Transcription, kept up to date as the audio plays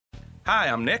Hi,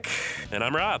 I'm Nick. And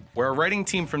I'm Rob. We're a writing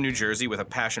team from New Jersey with a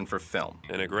passion for film.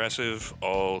 An aggressive,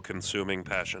 all-consuming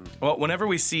passion. Well, whenever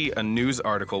we see a news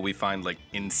article we find,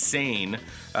 insane,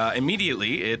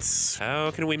 immediately it's... How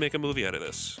can we make a movie out of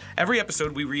this? Every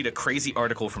episode, we read a crazy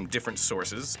article from different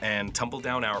sources and tumble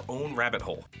down our own rabbit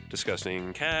hole.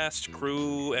 Discussing cast,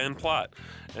 crew, and plot.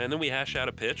 And then we hash out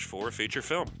a pitch for a feature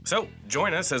film. So,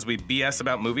 join us as we BS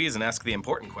about movies and ask the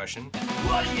important question...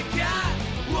 What do you got?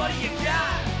 What do you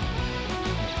got?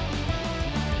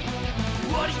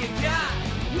 What do you got?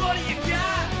 What do you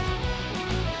got?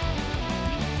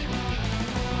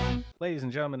 Ladies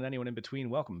and gentlemen, and anyone in between,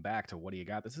 welcome back to What Do You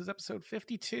Got? This is episode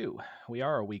 52. We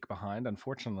are a week behind.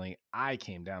 Unfortunately, I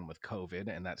came down with COVID,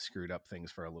 and that screwed up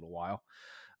things for a little while.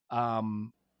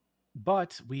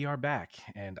 But we are back,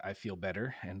 and I feel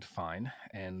better and fine.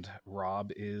 And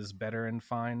Rob is better and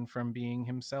fine from being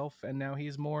himself, and now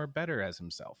he's more better as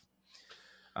himself.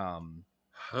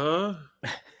 Huh?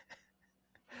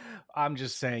 I'm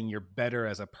just saying you're better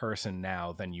as a person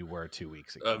now than you were 2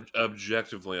 weeks ago.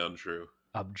 Objectively untrue.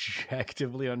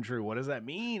 Objectively untrue. What does that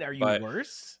mean? Are you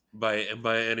worse? By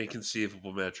any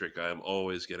conceivable metric, I am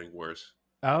always getting worse.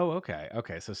 Oh, okay.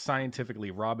 Okay. So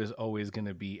scientifically, Rob is always going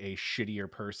to be a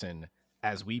shittier person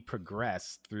as we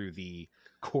progress through the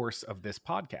course of this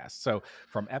podcast. So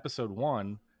from episode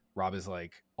 1, Rob is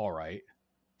like, all right.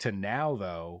 To now,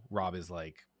 though, Rob is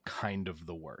like kind of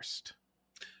the worst.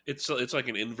 It's like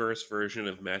an inverse version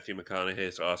of Matthew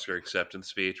McConaughey's Oscar acceptance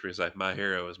speech where he's like, my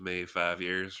hero is me 5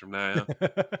 years from now.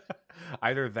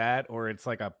 Either that or it's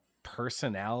like a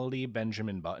personality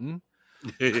Benjamin Button.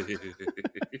 You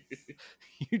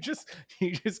just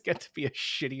get to be a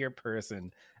shittier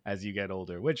person as you get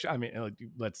older, which, I mean,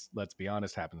 let's be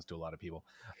honest, happens to a lot of people.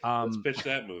 Let's pitch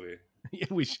that movie. Yeah,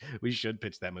 we should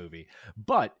pitch that movie.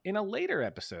 But in a later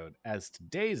episode, as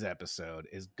today's episode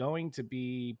is going to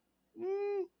be,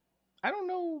 I don't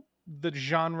know the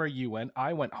genre you went.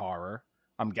 I went horror.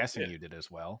 I'm guessing you did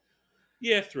as well.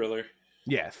 Yeah, thriller.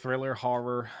 Yeah, thriller,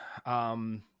 horror.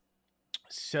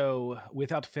 So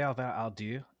without further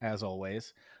ado, as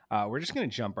always, we're just going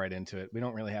to jump right into it. We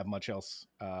don't really have much else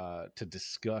to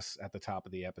discuss at the top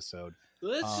of the episode.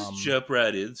 Let's just jump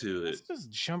right into it. Let's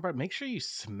just jump right. Make sure you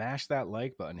smash that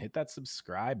like button. Hit that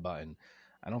subscribe button.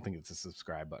 I don't think it's a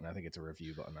subscribe button. I think it's a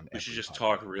review button. We should just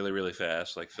talk really, really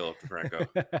fast like Philip DeFranco.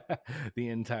 The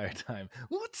entire time.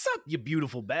 What's up, you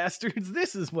beautiful bastards?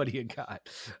 This is What Do You Got?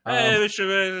 Hey,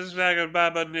 Mr.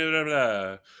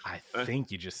 Baba. I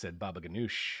think you just said Baba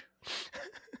Ganoush.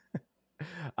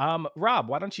 Rob,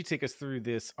 why don't you take us through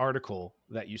this article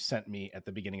that you sent me at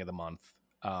the beginning of the month?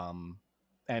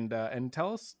 And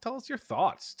tell us your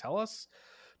thoughts. Tell us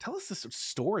this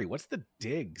story. What's the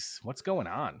digs? What's going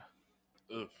on?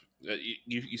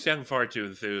 You sound far too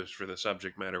enthused for the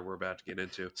subject matter we're about to get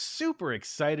into. Super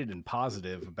excited and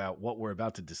positive about what we're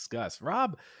about to discuss.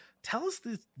 Rob, tell us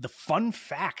the fun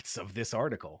facts of this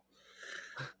article.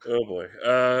 Oh boy.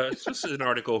 It's just an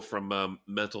article from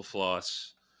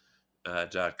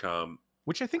mentalfloss.com.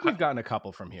 Which I think we've gotten a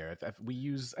couple from here.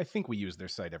 I think we use their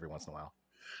site every once in a while.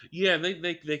 Yeah,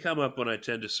 they come up when I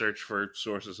tend to search for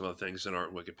sources on things that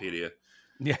aren't Wikipedia.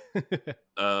 Yeah.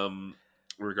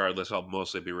 Regardless, I'll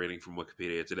mostly be reading from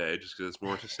Wikipedia today just because it's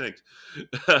more succinct.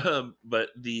 But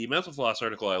the Mental Floss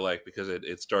article I like because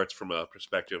it starts from a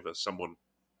perspective of someone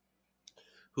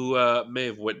who may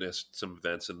have witnessed some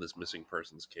events in this missing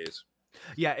persons case.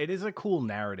 Yeah, it is a cool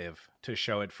narrative to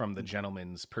show it from the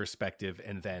gentleman's perspective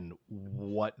and then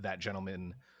what that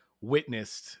gentleman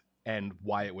witnessed and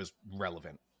why it was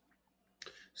relevant.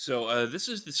 So this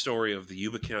is the story of the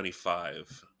Yuba County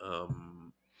Five,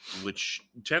 which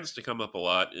tends to come up a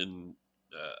lot in,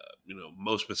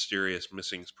 most mysterious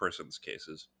missing persons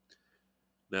cases.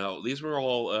 Now, these were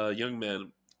all young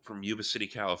men from Yuba City,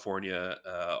 California.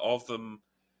 All of them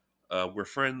were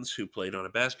friends who played on a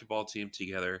basketball team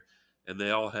together, and they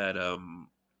all had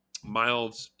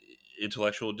mild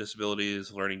intellectual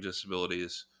disabilities, learning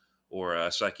disabilities, or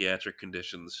psychiatric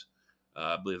conditions.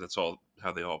 I believe that's all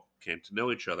how they all came to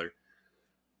know each other.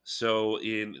 So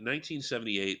in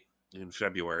 1978, in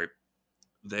February,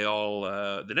 they all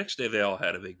the next day they all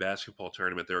had a big basketball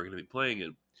tournament they were going to be playing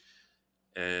in,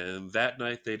 and that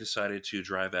night they decided to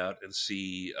drive out and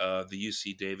see the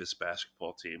UC Davis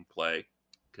basketball team play,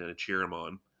 kind of cheer them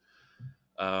on.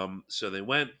 So they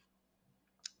went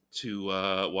to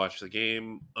watch the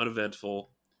game, uneventful.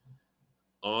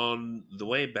 On the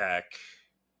way back,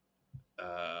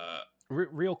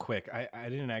 real quick, I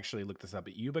didn't actually look this up,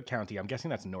 but Yuba County, I'm guessing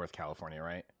that's North California,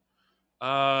 right?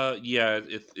 Yeah,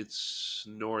 it's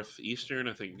northeastern.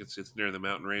 I think it's near the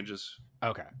mountain ranges.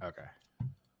 Okay.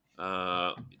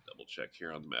 Let me double check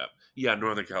here on the map. Yeah,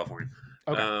 Northern California.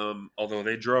 Okay, Although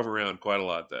they drove around quite a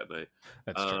lot that night.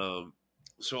 that's true.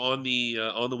 So on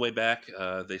the way back,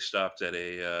 they stopped at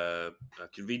a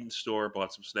convenience store,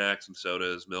 bought some snacks and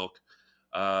sodas, milk.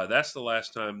 That's the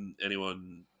last time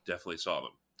anyone definitely saw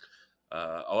them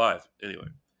alive. Anyway,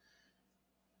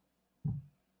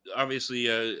 obviously,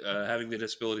 having the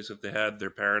disabilities that they had, their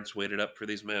parents waited up for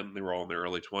these men. They were all in their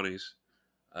early 20s.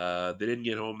 They didn't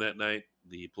get home that night.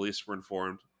 The police were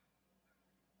informed,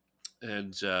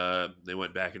 and they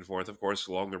went back and forth, of course,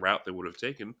 along the route they would have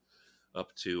taken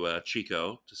up to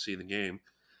Chico to see the game.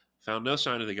 Found no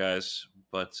sign of the guys,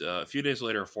 but a few days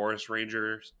later, a forest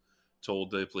ranger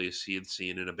told the police he had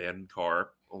seen an abandoned car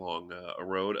along a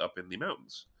road up in the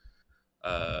mountains.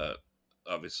 Uh,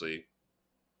 Obviously,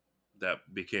 that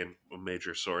became a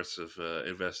major source of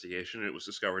investigation. It was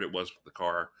discovered it was the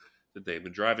car that they had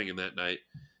been driving in that night.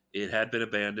 It had been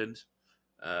abandoned.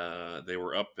 They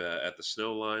were up at the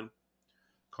snow line.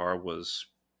 Car was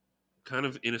kind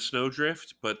of in a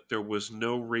snowdrift, but there was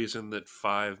no reason that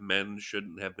 5 men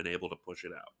shouldn't have been able to push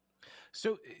it out.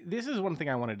 So this is one thing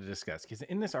I wanted to discuss because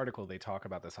in this article they talk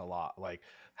about this a lot, like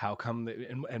how come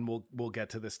and we'll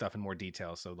get to this stuff in more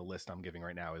detail. So the list I'm giving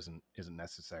right now isn't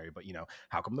necessary, but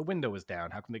how come the window was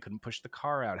down? How come they couldn't push the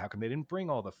car out? How come they didn't bring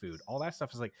all the food? All that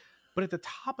stuff is like, but at the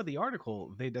top of the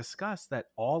article they discuss that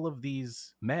all of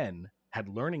these men had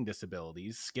learning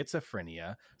disabilities,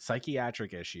 schizophrenia,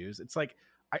 psychiatric issues. It's like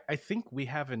I think we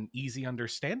have an easy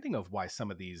understanding of why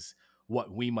some of these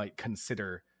what we might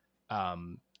consider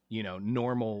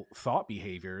normal thought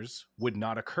behaviors would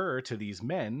not occur to these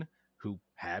men who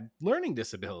had learning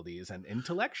disabilities and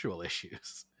intellectual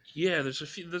issues. Yeah, there's a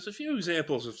few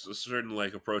examples of certain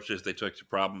like approaches they took to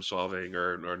problem solving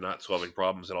or not solving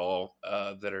problems at all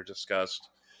that are discussed.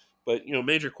 But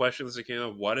major questions that came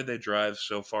up: why did they drive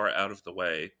so far out of the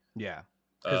way? Yeah,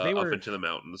 up into the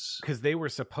mountains. Because they were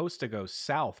supposed to go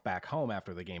south back home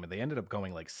after the game, and they ended up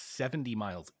going like 70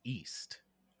 miles east.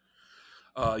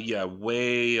 Yeah,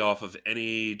 way off of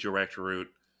any direct route.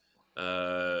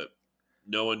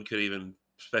 No one could even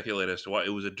speculate as to why. It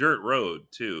was a dirt road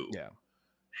too. Yeah,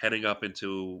 heading up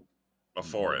into a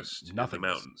forest in the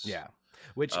mountains. Yeah,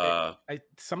 which I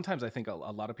sometimes I think a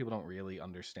lot of people don't really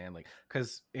understand, like,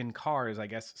 because in cars, I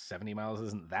guess 70 miles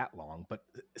isn't that long, but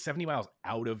 70 miles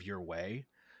out of your way,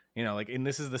 like, and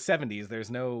this is the 70s.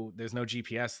 There's no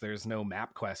GPS, there's no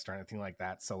MapQuest or anything like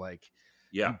that. So like,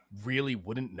 yeah, you really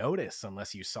wouldn't notice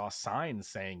unless you saw signs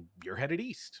saying you're headed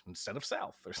east instead of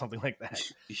south or something like that.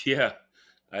 Yeah.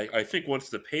 I think once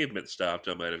the pavement stopped,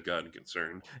 I might have gotten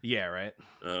concerned. Yeah, right.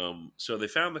 So they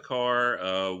found the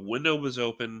car. Window was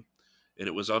open, and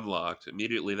it was unlocked.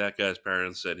 Immediately, that guy's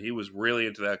parents said he was really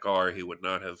into that car. He would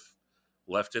not have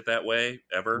left it that way,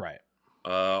 ever. Right.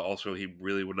 Also, he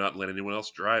really would not let anyone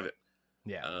else drive it.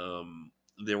 Yeah.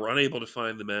 They were unable to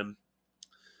find the men.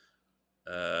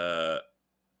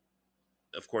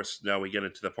 Of course, now we get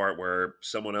into the part where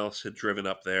someone else had driven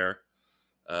up there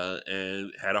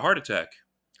and had a heart attack.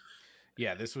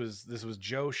 Yeah, this was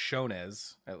Joe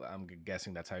Shonez. I'm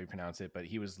guessing that's how you pronounce it, but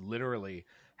he was literally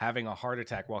having a heart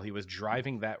attack while he was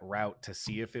driving that route to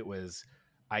see if it was,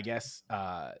 I guess,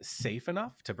 safe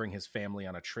enough to bring his family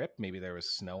on a trip. Maybe there was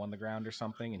snow on the ground or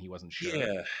something, and he wasn't sure.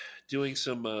 Yeah, doing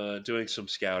some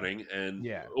scouting, and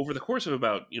over the course of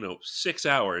about 6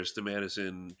 hours, the man is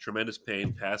in tremendous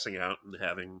pain, passing out, and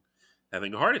having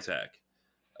a heart attack.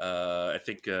 I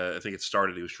think it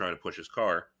started. He was trying to push his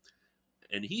car,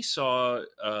 and he saw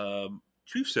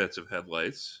 2 sets of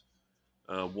headlights.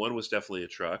 One was definitely a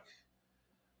truck.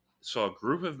 Saw a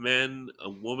group of men, a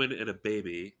woman, and a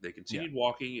baby. They continued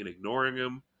walking and ignoring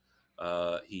him.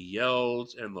 He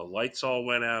yelled, and the lights all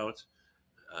went out.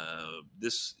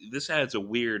 This adds a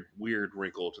weird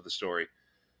wrinkle to the story.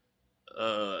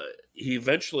 He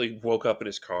eventually woke up in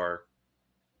his car,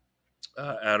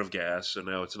 out of gas, so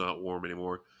now it's not warm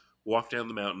anymore. Walked down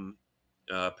the mountain,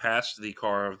 past the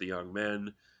car of the young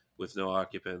men with no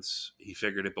occupants. He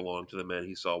figured it belonged to the men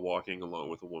he saw walking along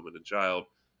with a woman and child.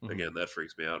 Mm-hmm. Again, that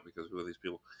freaks me out because who are these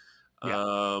people?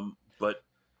 Yeah. But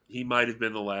he might have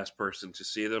been the last person to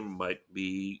see them. Might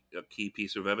be a key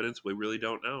piece of evidence. We really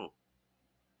don't know.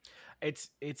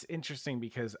 It's interesting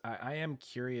because I am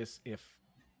curious if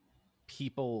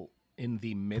people in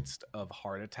the midst of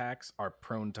heart attacks are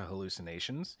prone to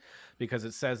hallucinations, because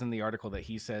it says in the article that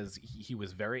he says he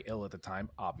was very ill at the time.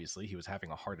 Obviously he was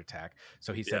having a heart attack,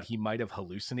 so he said he might have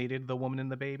hallucinated the woman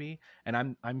and the baby.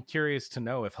 And I'm curious to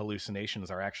know if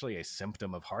hallucinations are actually a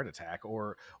symptom of heart attack,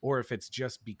 or if it's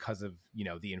just because of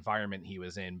the environment he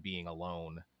was in, being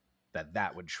alone,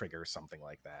 that would trigger something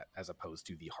like that, as opposed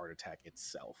to the heart attack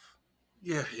itself.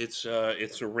 Yeah, it's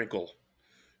a wrinkle,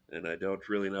 and I don't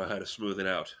really know how to smooth it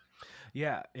out.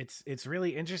 Yeah, it's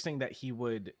really interesting that he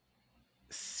would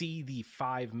see the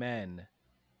five men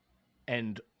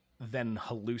and then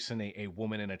hallucinate a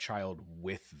woman and a child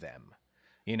with them.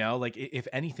 You know, like if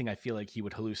anything, I feel like he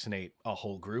would hallucinate a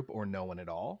whole group or no one at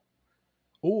all.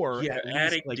 Or Yeah, at least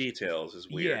adding like, details is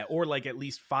yeah, weird. or like at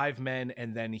least five men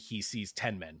and then he sees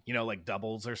 10 men, you know, like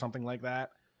doubles or something like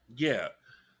that. Yeah,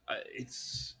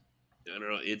 it's I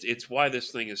don't know. It's why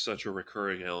this thing is such a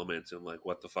recurring element in like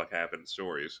what the fuck happened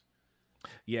stories.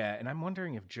 Yeah, and I'm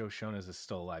wondering if Joe Shonas is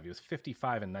still alive. He was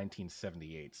 55 in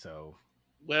 1978, so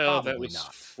Well, that probably was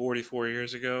not. 44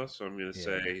 years ago, so I'm going to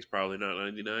say Yeah. he's probably not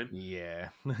 99. Yeah.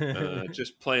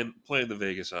 Just playing the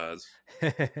Vegas odds.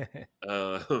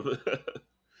 Um,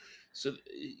 so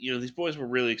these boys were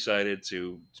really excited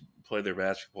to play their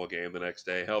basketball game the next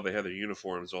day. Hell, they had their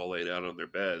uniforms all laid out on their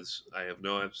beds. I have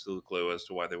no absolute clue as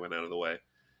to why they went out of the way.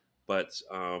 But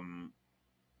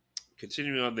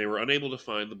continuing on, they were unable to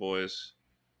find the boys.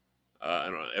 I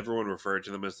don't know. Everyone referred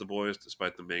to them as the boys,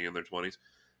 despite them being in their 20s.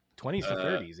 20s to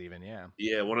 30s even, yeah.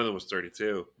 Yeah, one of them was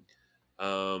 32.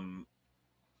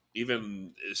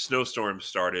 Even snowstorms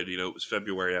started. It was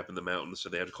February up in the mountains, so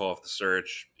they had to call off the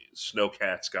search.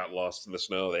 Snowcats got lost in the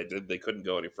snow. They couldn't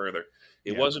go any further.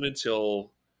 It wasn't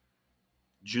until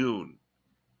June,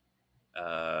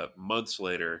 months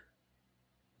later,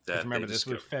 that remember this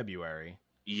was February.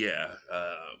 Yeah,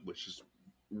 which is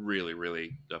really,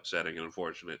 really upsetting and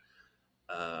unfortunate.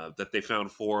 That they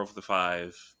found 4 of the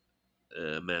 5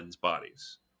 men's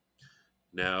bodies.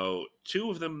 Now, 2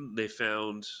 of them they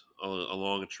found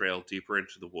along a trail deeper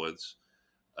into the woods.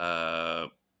 Or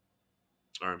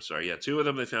I'm sorry, yeah, 2 of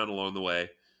them they found along the way.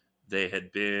 They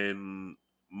had been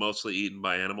mostly eaten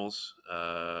by animals.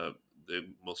 They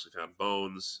mostly found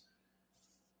bones.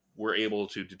 Were able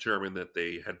to determine that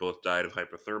they had both died of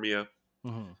hypothermia.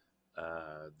 Mm-hmm.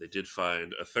 They did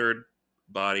find a third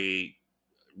body.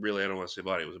 Really, I don't want to say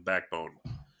body. It was a backbone.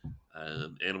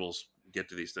 Animals get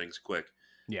to these things quick.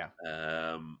 Yeah.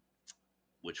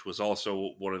 Which was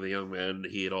also one of the young men.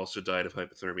 He had also died of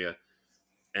hypothermia.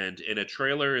 And in a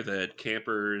trailer that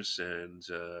campers and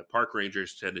park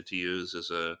rangers tended to use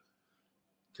as a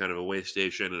kind of a way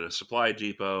station and a supply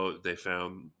depot, they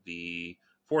found the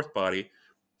 4th body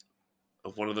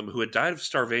of one of them who had died of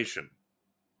starvation,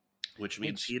 which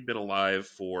means he had been alive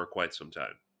for quite some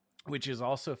time. Which is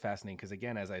also fascinating because,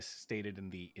 again, as I stated in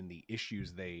the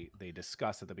issues they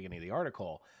discussed at the beginning of the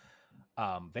article,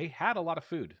 they had a lot of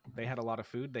food. They had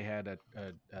a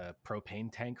propane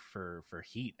tank for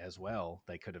heat as well.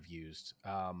 They could have used.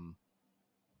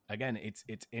 Again,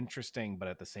 it's interesting, but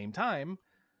at the same time,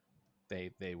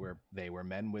 they were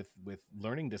men with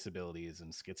learning disabilities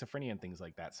and schizophrenia and things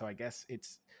like that. So I guess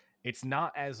it's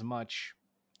not as much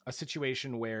a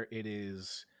situation where it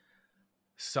is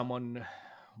someone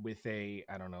with a,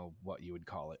 I don't know what you would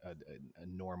call it, a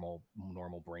normal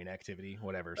brain activity,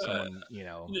 whatever, someone,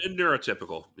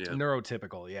 neurotypical.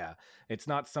 Yeah. It's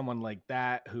not someone like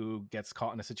that who gets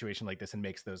caught in a situation like this and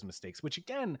makes those mistakes, which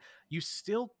again, you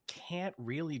still can't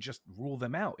really just rule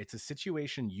them out. It's a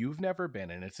situation you've never been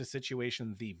in. It's a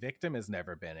situation the victim has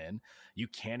never been in. You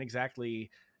can't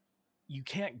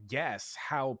guess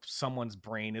how someone's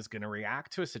brain is going to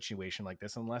react to a situation like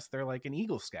this unless they're like an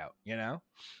Eagle Scout,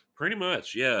 Pretty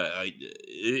much, yeah.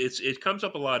 It comes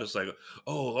up a lot. It's like,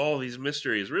 all these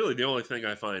mysteries. Really, the only thing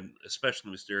I find especially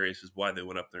mysterious is why they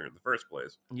went up there in the first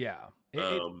place. Yeah,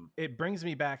 it brings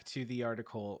me back to the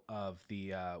article of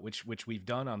the which we've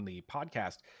done on the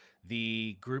podcast,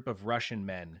 the group of Russian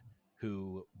men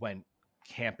who went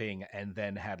camping and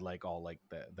then had like all like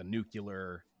the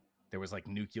nuclear. There was like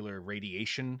nuclear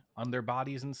radiation on their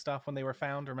bodies and stuff when they were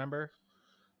found. Remember?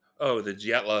 Oh, the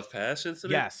Dyatlov Pass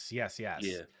incident? Yes. Yeah.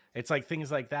 It's like things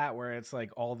like that where it's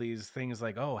like all these things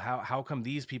like, oh, how come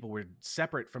these people were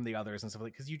separate from the others and stuff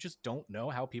like, because you just don't know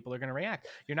how people are going to react.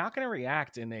 You're not going to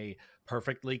react in a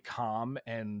perfectly calm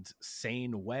and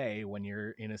sane way when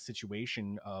you're in a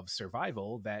situation of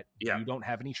survival that you don't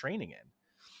have any training in.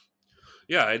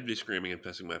 Yeah, I'd be screaming and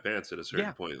pissing my pants at a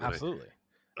certain point. Absolutely.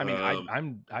 I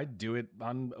mean, I do it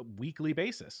on a weekly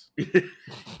basis.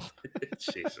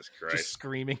 Jesus Christ! Just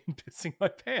screaming and pissing my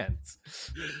pants.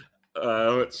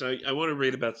 So I want to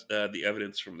read about the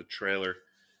evidence from the trailer,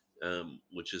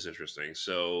 which is interesting.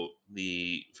 So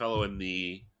the fellow in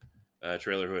the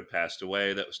trailer who had passed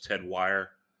away, that was Ted Wire.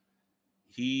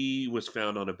 He was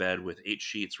found on a bed with 8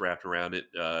 sheets wrapped around it,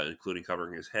 including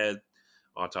covering his head.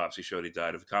 Autopsy showed he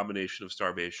died of a combination of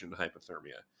starvation and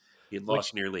hypothermia. He had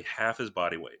lost nearly half his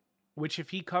body weight. Which, if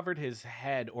he covered his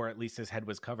head, or at least his head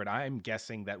was covered, I'm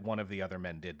guessing that one of the other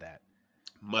men did that.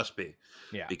 Must be.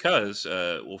 Yeah. Because,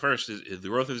 well, first, the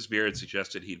growth of his beard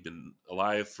suggested he'd been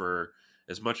alive for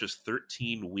as much as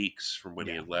 13 weeks from when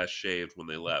he Yeah. had last shaved when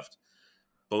they left.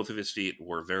 Both of his feet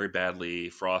were very badly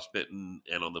frostbitten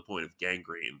and on the point of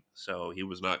gangrene, so he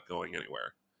was not going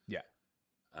anywhere. Yeah.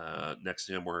 Next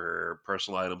to him were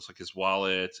personal items like his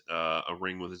wallet, a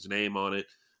ring with his name on it,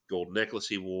 gold necklace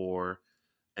he wore,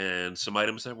 and some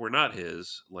items that were not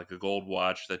his, like a gold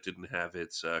watch that didn't have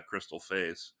its crystal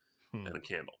face, and a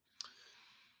candle.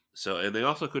 So, and they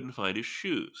also couldn't find his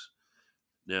shoes.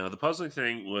 Now, the puzzling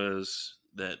thing was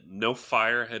that no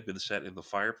fire had been set in the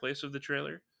fireplace of the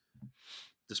trailer,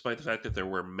 despite the fact that there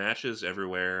were matches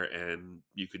everywhere and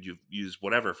you could use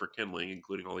whatever for kindling,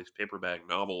 including all these paperback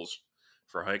novels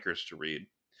for hikers to read.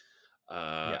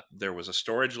 There was a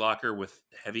storage locker with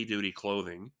heavy duty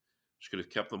clothing, which could have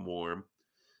kept them warm.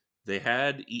 They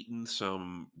had eaten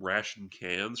some ration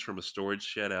cans from a storage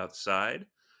shed outside,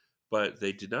 but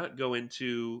they did not go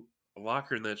into a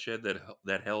locker in that shed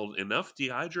that held enough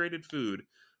dehydrated food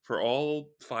for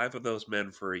all 5 of those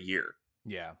men for a year.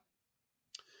 Yeah.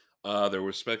 There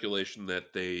was speculation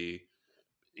that they,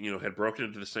 had broken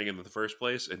into this thing in the first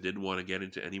place and didn't want to get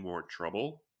into any more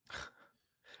trouble.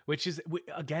 Which is,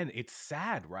 again, it's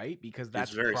sad, right? Because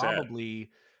that's very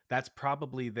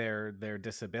probably their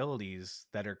disabilities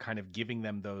that are kind of giving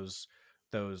them those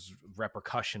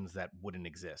repercussions that wouldn't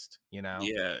exist,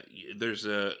 Yeah, there's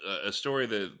a story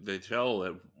that they tell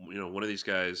that one of these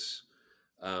guys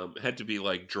had to be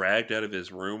like dragged out of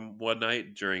his room one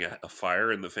night during a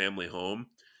fire in the family home.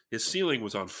 His ceiling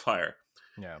was on fire.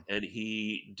 Yeah. And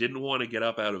he didn't want to get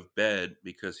up out of bed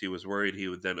because he was worried he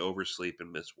would then oversleep and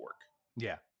miss work.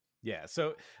 Yeah. Yeah.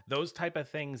 So those type of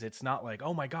things, it's not like,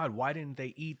 oh my God, why didn't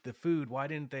they eat the food? Why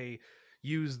didn't they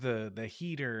use the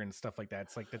heater and stuff like that?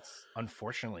 It's like,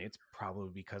 unfortunately, it's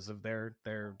probably because of their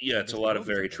it's a lot of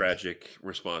very tragic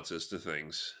responses to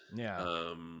things.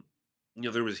 Yeah.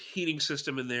 There was a heating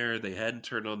system in there. They hadn't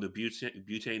turned on the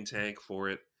butane tank for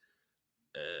it.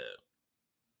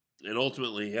 And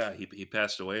ultimately, he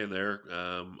passed away in there,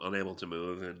 unable to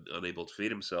move and unable to feed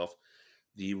himself.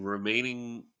 The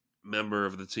remaining member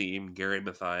of the team, Gary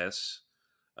Mathias,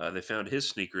 they found his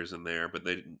sneakers in there, but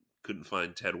they couldn't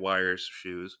find Ted Wire's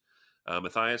shoes.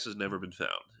 Mathias has never been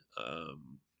found.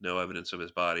 No evidence of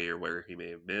his body or where he may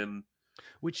have been.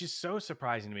 Which is so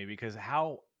surprising to me because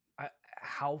how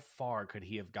far could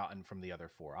he have gotten from the other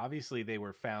 4? Obviously, they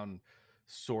were found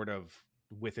sort of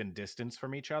within distance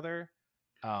from each other.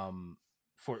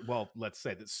 Let's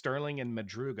say that Sterling and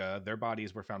Madruga, their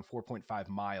bodies were found 4.5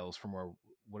 miles from where,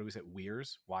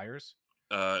 Wires?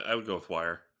 I would go with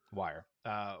Wire,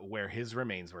 where his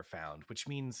remains were found, which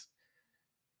means,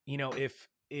 if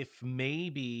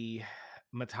maybe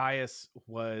Mathias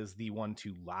was the one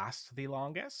to last the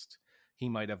longest, he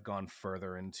might have gone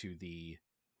further into the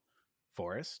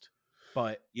forest.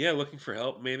 But looking for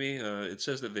help, maybe. It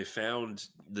says that they found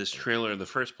this trailer in the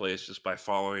first place just by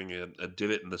following a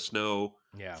divot in the snow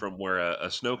from where a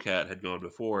snowcat had gone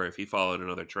before. If he followed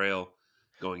another trail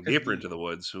going deeper into the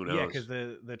woods, who knows? Yeah, because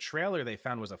the trailer they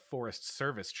found was a Forest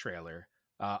Service trailer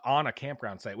on a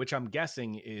campground site, which I'm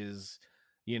guessing is,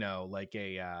 like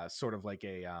a sort of like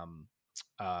a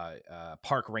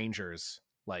park rangers,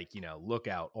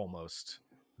 lookout almost,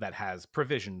 that has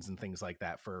provisions and things like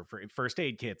that for first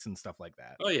aid kits and stuff like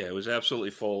that. Oh yeah, it was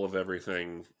absolutely full of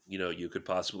everything you could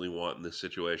possibly want in this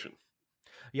situation.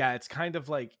 Yeah, it's kind of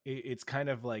like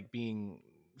being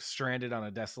stranded on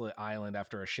a desolate island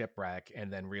after a shipwreck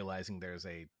and then realizing there's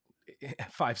a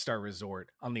 5-star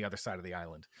resort on the other side of the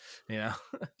island.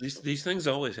 These things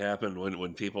always happen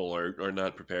when people are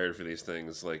not prepared for these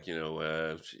things. Like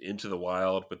Into the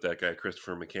Wild, but that guy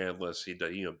Christopher McCandless, he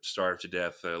starved to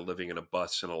death living in a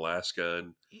bus in Alaska,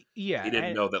 and he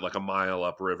didn't know that like a mile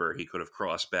upriver he could have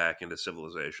crossed back into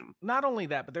civilization. Not only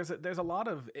that, but there's a lot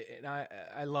of, and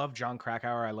I love John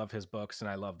Krakauer, I love his books, and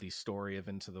I love the story of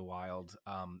Into the Wild,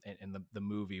 and the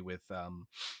movie with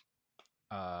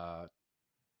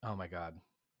oh my God,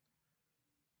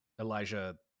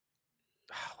 Elijah,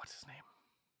 what's his name?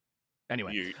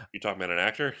 Anyway, you're talking about an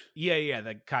actor? Yeah,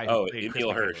 the guy. Oh,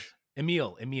 Emil Hirsch.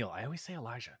 Emil. I always say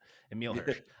Elijah. Emil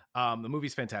Hirsch. The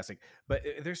movie's fantastic, but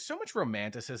there's so much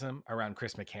romanticism around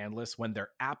Chris McCandless when there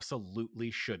absolutely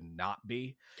should not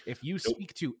be. If you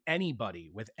speak to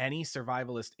anybody with any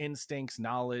survivalist instincts,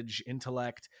 knowledge,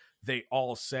 intellect, they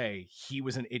all say he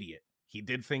was an idiot. He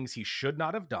did things he should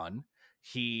not have done.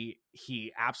 He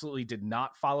absolutely did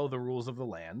not follow the rules of the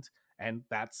land, and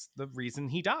that's the reason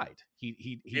he died.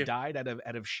 He died out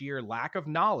of sheer lack of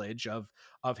knowledge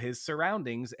of his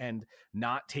surroundings and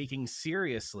not taking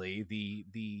seriously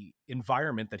the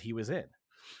environment that he was in.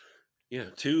 Yeah,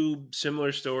 two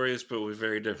similar stories, but with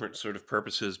very different sort of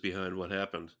purposes behind what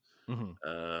happened. Hmm.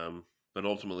 Um, but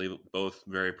ultimately, both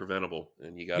very preventable,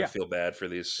 and you got to Yeah. feel bad for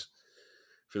these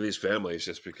families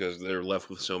just because they're left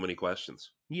with so many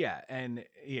questions. Yeah, and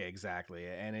yeah, exactly.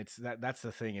 And it's that's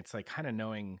the thing. It's like kind of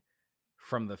knowing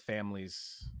from the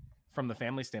families from the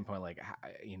family standpoint, like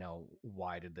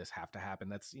why did this have to happen?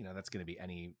 That's that's going to be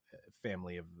any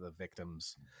family of the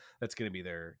victims. That's going to be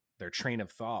their train of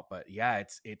thought. But yeah,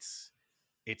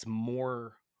 it's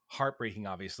more heartbreaking,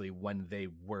 obviously, when they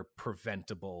were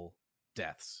preventable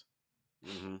deaths.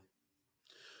 Hmm.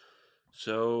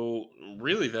 So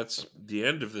really, that's the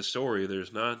end of the story.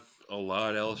 There's not a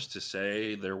lot else to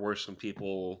say. There were some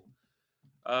people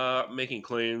making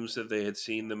claims that they had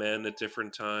seen the men at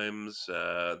different times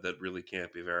that really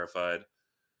can't be verified.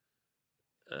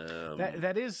 That Um,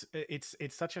 that is it's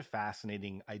such a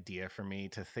fascinating idea for me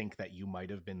to think that you might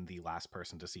have been the last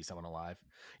person to see someone alive.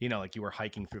 Like you were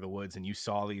hiking through the woods and you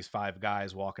saw these five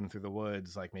guys walking through the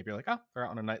woods. Like maybe you're like, oh, they're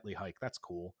out on a nightly hike. That's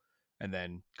cool. And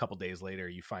then a couple days later,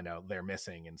 you find out they're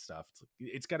missing and stuff.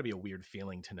 It's got to be a weird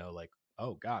feeling to know, like,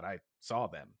 oh God, I saw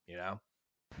them.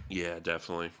 yeah,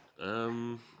 definitely.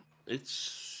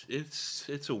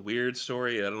 It's a weird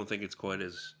story. I don't think it's quite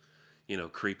as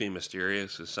creepy,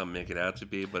 mysterious as some make it out to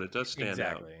be, but it does stand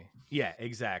out. Exactly. Yeah,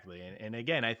 exactly. And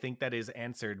again, I think that is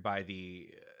answered by the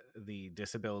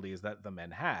disabilities that the men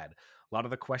had. A lot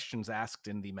of the questions asked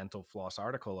in the mental floss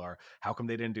article are, how come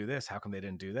they didn't do this? How come they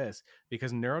didn't do this?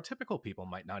 Because neurotypical people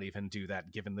might not even do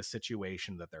that given the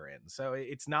situation that they're in. So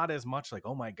it's not as much like,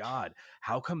 oh my God,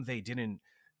 how come they didn't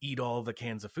eat all the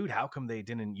cans of food? How come they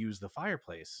didn't use the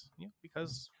fireplace?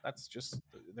 Because that's just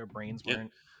their brains Yeah,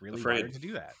 weren't really afraid. wired to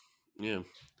do that. Yeah.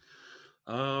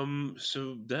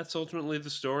 So that's ultimately the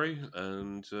story,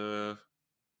 and All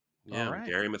yeah, right.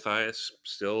 Gary Mathias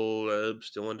still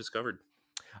undiscovered.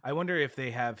 I wonder if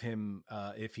they have him,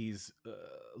 if he's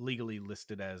legally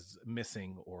listed as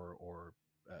missing or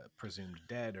presumed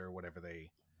dead or whatever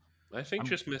they. I think I'm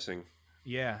just missing.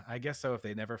 Yeah, I guess so. If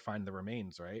they never find the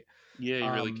remains, right? Yeah,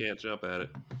 you really Um, can't jump at it.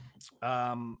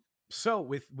 um. So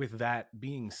with that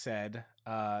being said,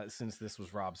 since this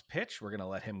was Rob's pitch, we're gonna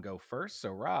let him go first.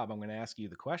 So Rob, I'm gonna ask you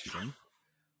the question.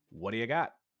 What do you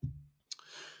got?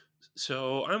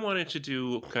 So I wanted to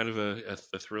do kind of a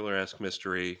thriller-esque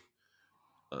mystery,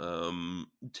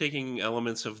 taking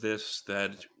elements of this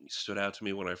that stood out to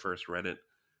me when I first read it,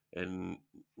 and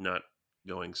not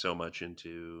going so much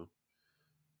into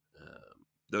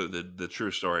the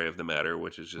true story of the matter,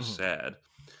 which is just Mhm. sad.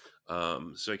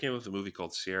 So I came up with a movie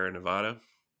called Sierra Nevada,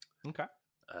 Okay,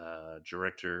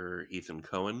 director Ethan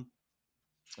Cohen.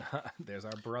 there's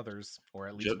our brothers, or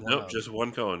at least Just, one nope, of. just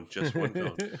one Cohen, just one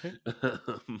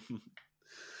Cohen.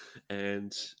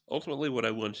 And ultimately, what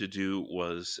I wanted to do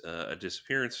was a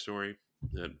disappearance story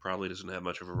that probably doesn't have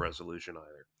much of a resolution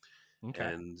either. Okay.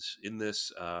 And in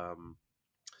this,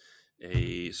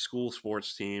 a school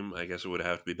sports team, I guess it would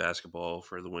have to be basketball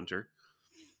for the winter,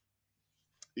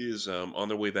 is on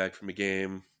their way back from a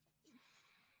game.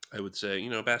 I would say,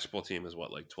 basketball team is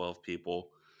what, like 12 people.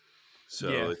 So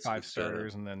Yeah, it's five it's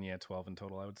starters and then 12 in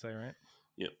total, I would say, right?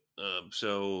 yeah.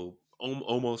 So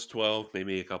almost 12,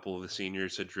 maybe a couple of the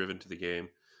seniors had driven to the game,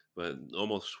 but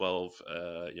almost 12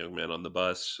 young men on the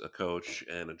bus, a coach,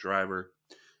 and a driver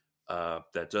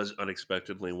that does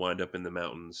unexpectedly wind up in the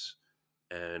mountains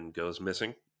and goes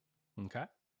missing. Okay.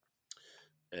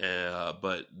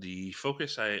 But the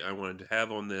focus I wanted to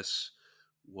have on this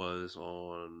was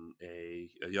on a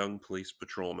young police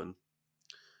patrolman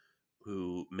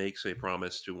who makes a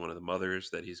promise to one of the mothers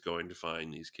that he's going to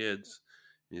find these kids,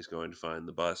 he's going to find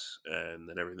the bus, and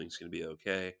that everything's going to be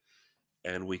okay.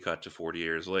 And we cut to 40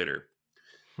 years later.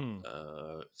 Hmm.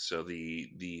 So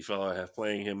the fellow I have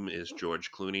playing him is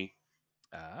George Clooney.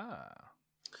 Ah.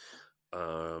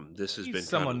 This has He's been kind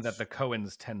someone of that the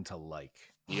Coens tend to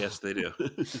like. yes, they do.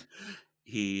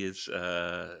 He is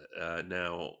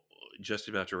now just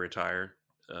about to retire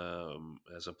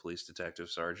as a police detective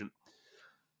sergeant,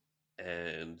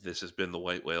 and this has been the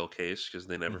white whale case because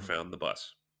they never Mhm. found the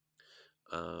bus.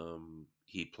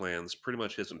 He plans pretty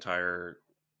much his entire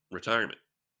retirement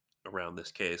around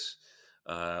this case,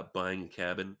 buying a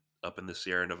cabin up in the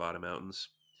Sierra Nevada mountains,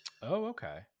 Oh,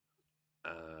 okay.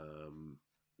 um,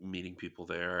 meeting people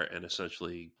there, and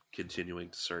essentially continuing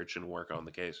to search and work on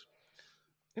the case.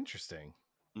 Interesting.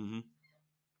 Hmm.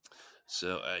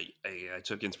 So I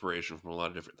took inspiration from a lot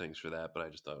of different things for that, but I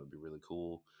just thought it would be really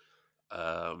cool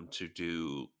to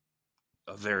do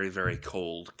a very, very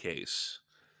cold case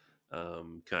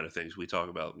kind of things. We talk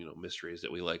about, mysteries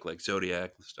that we like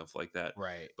Zodiac and stuff like that.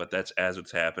 Right. But that's as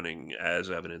it's happening, as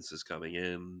evidence is coming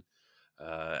in,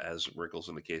 as wrinkles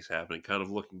in the case happen, and kind of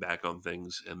looking back on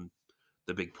things, and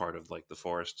the big part of like the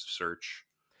forest search,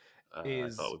 I thought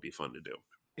Is would be fun to do.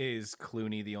 is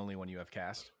Clooney the only one you have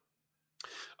cast?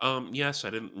 Yes, I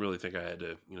didn't really think I had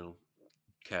to,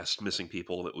 cast missing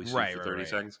people that we see Right, for right, 30 right.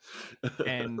 seconds.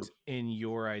 And in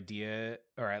your idea,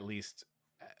 or at least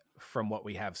from what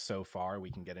we have so far,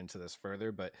 we can get into this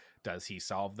further, but does he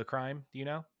solve the crime? Do you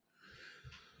know?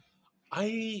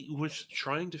 I was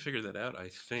trying to figure that out. I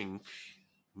think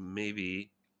maybe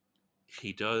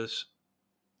he does.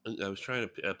 I was trying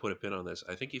to put a pin on this.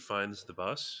 I think he finds the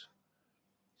bus,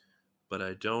 but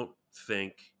I don't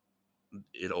think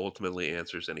it ultimately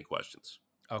answers any questions.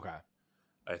 Okay.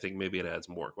 I think maybe it adds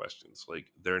more questions.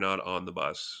 Like they're not on the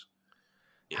bus,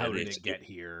 How and did it get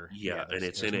here? yeah, and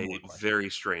it's there's in a more questions. very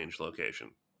strange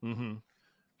location. Mm-hmm.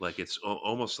 Like it's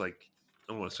almost like,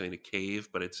 I don't want to say in a cave,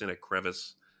 but it's in a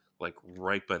crevice, like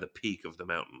right by the peak of the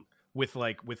mountain. With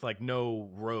no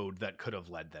road that could have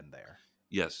led them there.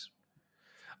 Yes.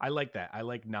 I like that. I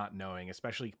like not knowing,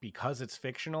 especially because it's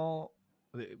fictional.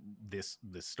 This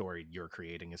story you're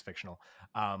creating is fictional.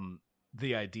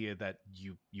 The idea that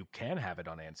you can have it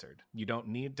unanswered. You don't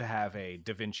need to have a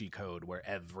Da Vinci Code where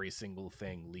every single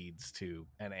thing leads to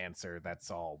an answer that's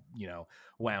all,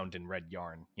 wound in red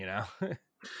yarn,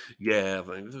 Yeah,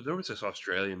 like, there was this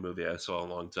Australian movie I saw a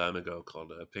long time ago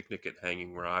called Picnic at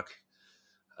Hanging Rock,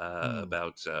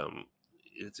 about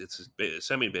it's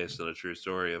semi based on a true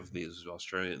story of these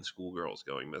Australian schoolgirls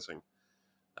going missing,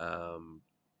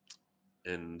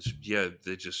 and yeah,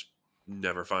 they just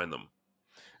never find them.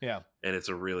 Yeah. And it's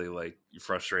a really like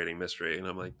frustrating mystery, and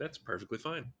I'm like, that's perfectly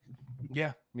fine.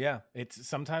 Yeah.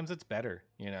 Sometimes it's better,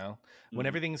 when Mhm.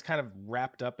 everything's kind of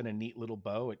wrapped up in a neat little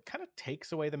bow, it kind of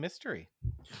takes away the mystery.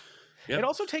 Yeah. It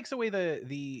also takes away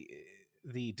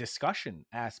the discussion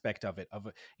aspect of it.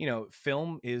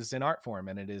 Film is an art form,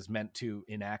 and it is meant to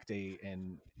enact a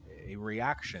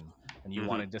reaction, and you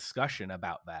want a discussion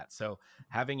about that. So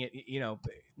having it,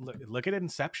 look at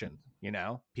Inception.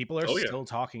 People are Oh, yeah. still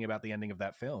talking about the ending of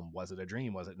that film. Was it a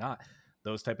dream? Was it not?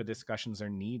 Those type of discussions are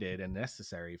needed and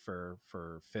necessary for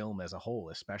film as a whole,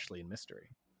 especially in mystery.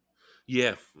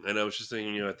 Yeah, and I was just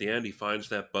thinking, at the end he finds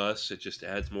that bus. It just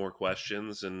adds more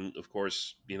questions, and of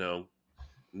course,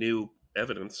 new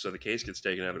evidence. So the case gets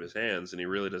taken out of his hands, and he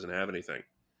really doesn't have anything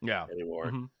Yeah. anymore.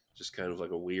 Mm-hmm. Just kind of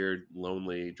like a weird,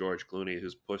 lonely George Clooney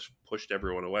who's pushed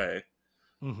everyone away,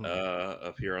 Mm-hmm.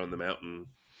 up here on the mountain,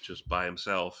 just by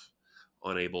himself,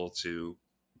 unable to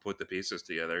put the pieces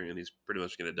together, and he's pretty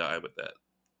much going to die with that.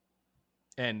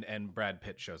 And Brad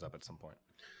Pitt shows up at some point.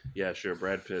 Yeah, sure.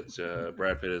 Brad Pitt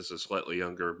is a slightly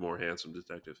younger, more handsome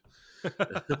detective.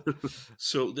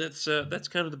 So that's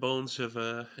kind of the bones of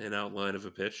an outline of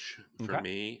a pitch for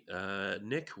me.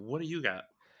 Nick, what do you got?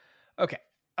 Okay.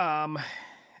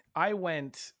 I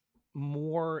went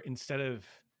more, instead of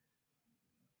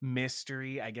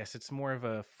mystery, I guess it's more of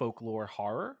a folklore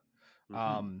horror.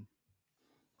 Mm-hmm.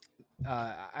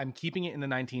 I'm keeping it in the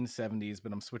 1970s,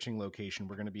 but I'm switching location.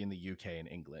 We're going to be in the UK and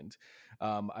England.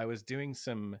 I was doing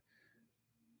some,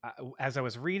 as I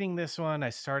was reading this one, I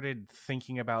started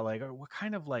thinking about like, what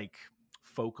kind of like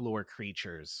folklore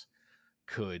creatures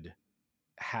could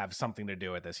have something to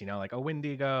do with this, like a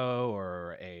Wendigo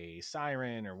or a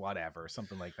siren or whatever,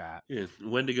 something like that. Yeah,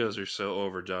 Wendigos are so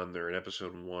overdone. They're in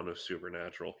episode 1 of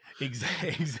Supernatural.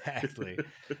 Exactly.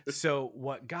 So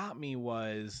what got me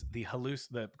was the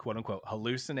quote unquote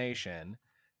hallucination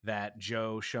that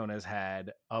Joe Shona's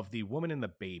had of the woman and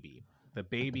the baby. The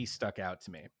baby stuck out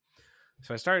to me.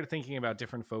 So I started thinking about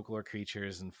different folklore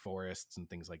creatures and forests and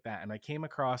things like that. And I came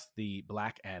across the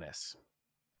Black Annis,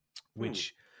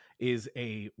 which is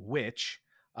a witch,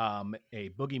 a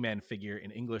boogeyman figure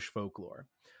in English folklore.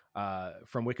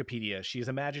 From Wikipedia, she is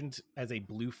imagined as a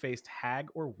blue-faced hag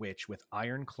or witch with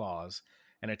iron claws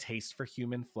and a taste for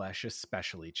human flesh,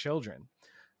 especially children.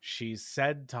 She's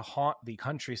said to haunt the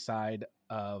countryside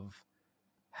of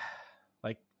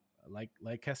like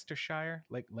Lancastershire,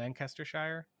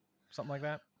 something like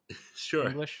that. Sure.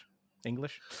 English.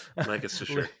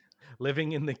 Lancastershire.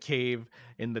 Living in the cave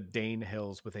in the Dane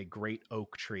Hills with a great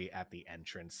oak tree at the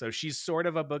entrance. So she's sort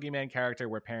of a boogeyman character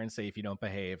where parents say if you don't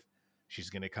behave, she's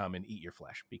going to come and eat your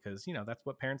flesh, because, that's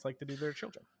what parents like to do to their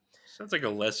children. Sounds like a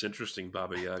less interesting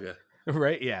Baba Yaga.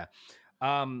 Right, yeah.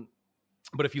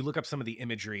 But if you look up some of the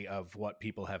imagery of what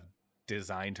people have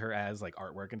designed her as, like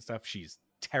artwork and stuff, she's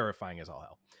terrifying as all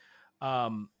hell.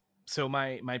 So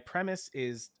my premise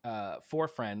is 4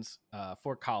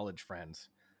 college friends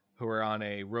who are on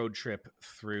a road trip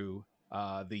through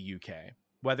the UK.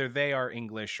 Whether they are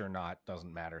English or not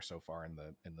doesn't matter so far in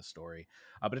the story,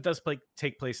 but it does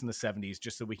take place in the 70s,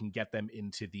 just so we can get them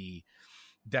into the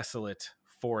desolate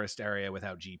forest area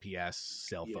without GPS,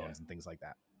 cell phones, and things like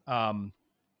that.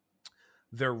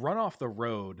 They're run off the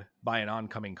road by an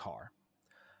oncoming car,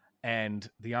 and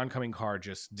the oncoming car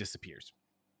just disappears.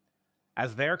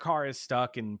 As their car is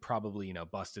stuck and probably,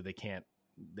 busted, they can't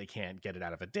get it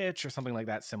out of a ditch or something like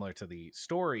that, similar to the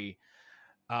story.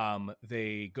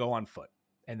 They go on foot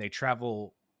and they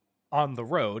travel on the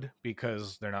road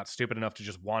because they're not stupid enough to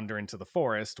just wander into the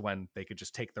forest when they could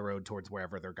just take the road towards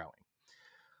wherever they're going.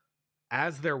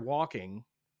 As they're walking,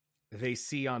 they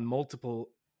see on multiple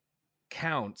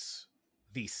counts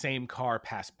the same car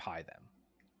pass by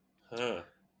them.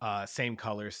 Same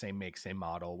color, same make, same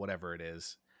model, whatever it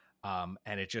is.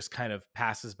 And it just kind of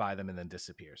passes by them and then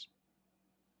disappears.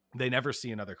 They never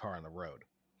see another car on the road.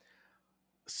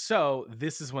 So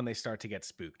this is when they start to get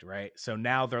spooked, right? So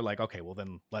now they're like, okay, well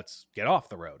then let's get off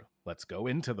the road. Let's go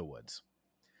into the woods.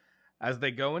 As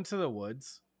they go into the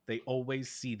woods, they always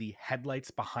see the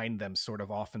headlights behind them sort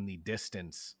of off in the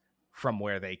distance from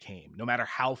where they came. No matter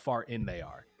how far in they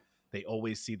are, they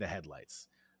always see the headlights.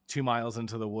 2 miles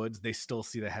into the woods, they still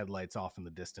see the headlights off in the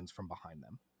distance from behind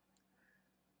them.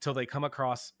 Till they come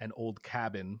across an old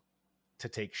cabin to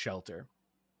take shelter.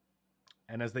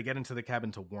 And as they get into the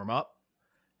cabin to warm up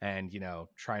and,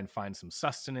 try and find some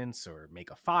sustenance or make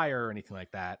a fire or anything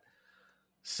like that,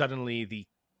 suddenly the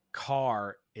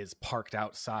car is parked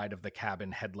outside of the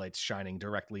cabin, headlights shining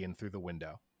directly in through the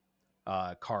window,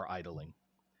 car idling.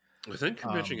 I think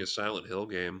you're mentioning a Silent Hill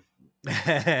game.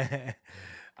 I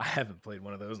haven't played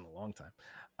one of those in a long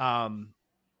time.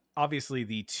 Obviously,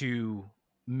 the two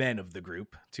men of the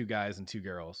group, 2 guys and 2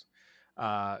 girls,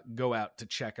 go out to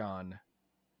check on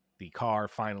the car,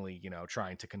 finally,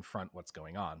 trying to confront what's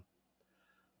going on.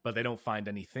 But they don't find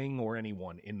anything or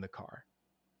anyone in the car.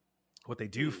 What they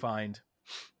do find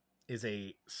is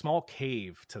a small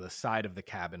cave to the side of the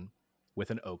cabin with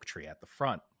an oak tree at the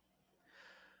front.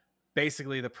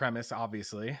 Basically, the premise,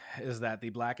 obviously, is that the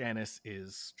Black Annis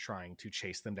is trying to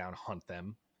chase them down, hunt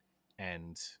them,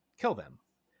 and kill them.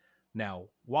 Now,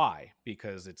 why?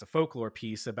 Because it's a folklore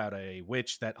piece about a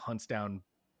witch that hunts down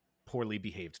poorly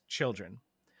behaved children.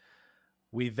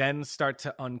 We then start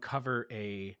to uncover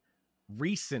a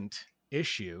recent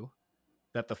issue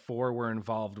that the 4 were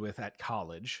involved with at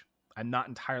college. I'm not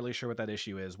entirely sure what that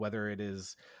issue is, whether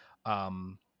it's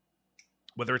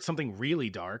something really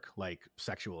dark, like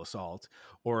sexual assault,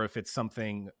 or if it's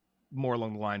something more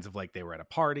along the lines of like they were at a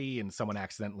party and someone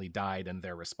accidentally died and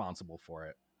they're responsible for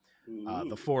it.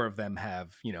 The 4 of them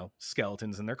have,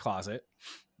 skeletons in their closet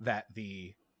that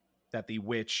the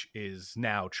witch is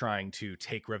now trying to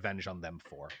take revenge on them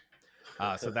for.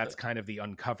 So that's kind of the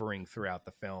uncovering throughout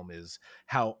the film, is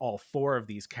how all 4 of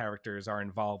these characters are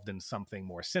involved in something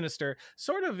more sinister,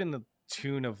 sort of in the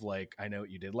tune of like, I Know What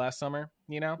You Did Last Summer,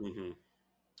 Mm-hmm.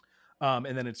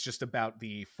 And then it's just about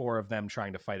the 4 of them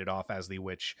trying to fight it off as the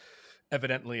witch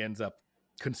evidently ends up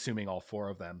consuming all 4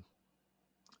 of them.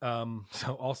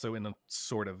 So also in the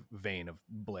sort of vein of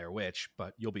Blair Witch,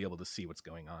 but you'll be able to see what's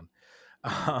going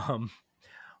on.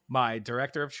 My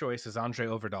director of choice is Andre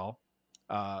Overdahl,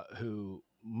 who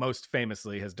most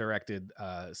famously has directed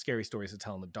Scary Stories to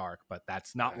Tell in the Dark, but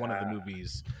that's not one of the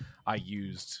movies I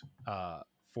used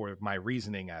for my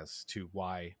reasoning as to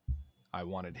why I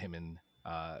wanted him in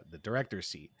the director's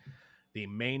seat. The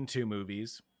main 2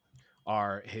 movies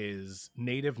are his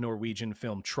native Norwegian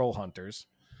film Troll Hunters,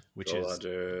 which is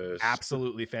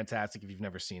absolutely fantastic if you've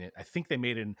never seen it. I think they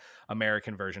made an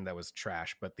American version that was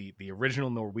trash, but the original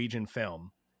Norwegian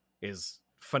film is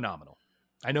phenomenal.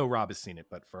 I know Rob has seen it,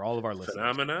 but for all of our listeners,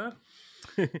 Phenomena.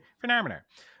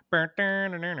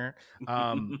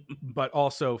 But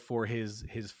also for his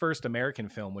first American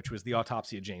film, which was The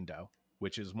Autopsy of Jane Doe,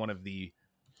 which is one of the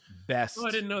best. Oh,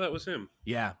 I didn't know that was him.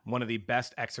 Yeah, one of the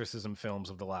best exorcism films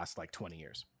of the last 20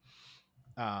 years.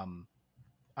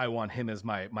 I want him as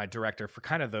my director for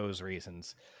kind of those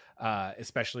reasons.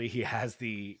 Especially he has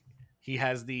the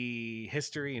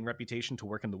history and reputation to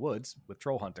work in the woods with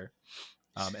Troll Hunter.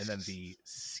 And then the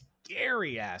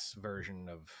scary ass version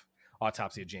of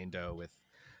Autopsy of Jane Doe with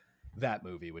that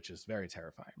movie, which is very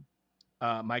terrifying.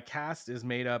 My cast is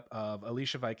made up of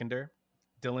Alicia Vikander,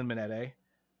 Dylan Minnette,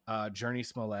 Journey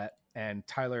Smollett, and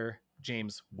Tyler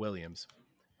James Williams.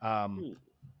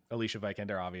 Alicia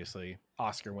Vikander, obviously,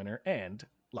 Oscar winner, and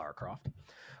Lara Croft.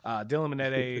 Dylan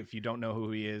Minnette, if you don't know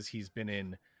who he is,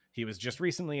 he was just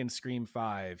recently in Scream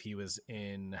 5. He was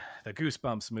in the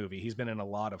Goosebumps movie. He's been in a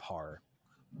lot of horror.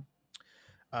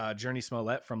 Journey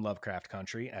Smollett from Lovecraft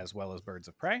Country, as well as Birds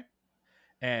of Prey.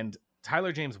 And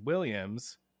Tyler James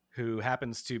Williams, who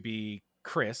happens to be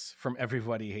Chris from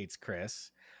Everybody Hates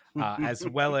Chris, as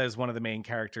well as one of the main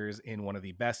characters in one of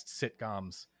the best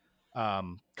sitcoms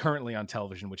currently on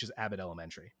television, which is Abbott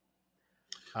Elementary.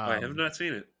 I have not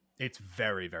seen it. It's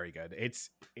very, very good.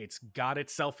 It's got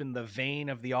itself in the vein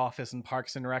of The Office and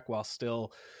Parks and Rec while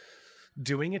still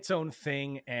doing its own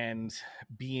thing and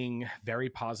being very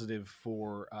positive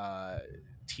for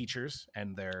teachers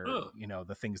and their,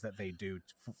 the things that they do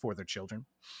for their children,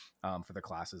 for their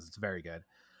classes. It's very good.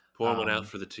 Pour one out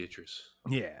for the teachers.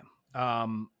 Yeah.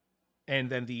 And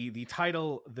then the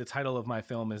title of my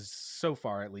film is, so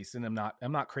far at least, and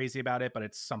I'm not crazy about it, but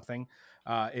it's something,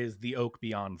 is The Oak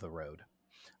Beyond the Road.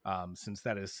 Since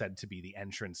that is said to be the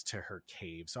entrance to her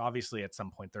cave. So obviously at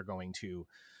some point they're going to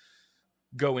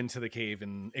go into the cave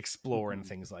and explore and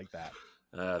things like that.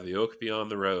 The Oak Beyond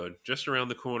the Road, just around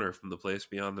the corner from the place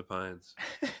beyond the pines.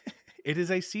 It is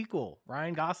a sequel.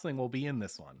 Ryan Gosling will be in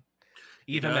this one.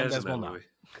 Eva Mendes will not.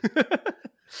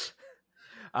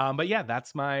 But yeah,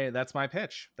 that's my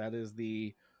pitch. That is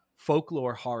the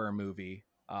folklore horror movie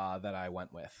that I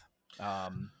went with.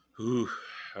 All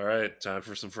right, time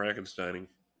for some Frankensteining.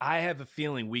 I have a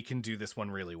feeling we can do this one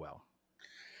really well.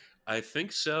 I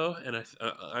think so, and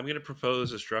I'm going to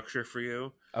propose a structure for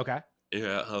you. Okay.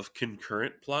 Of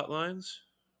concurrent plot lines.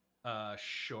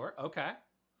 Sure. Okay.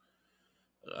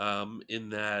 In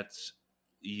that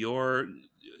your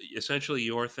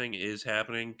thing is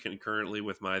happening concurrently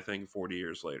with my thing 40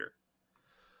 years later.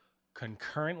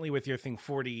 Concurrently with your thing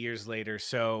 40 years later,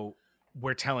 so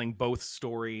we're telling both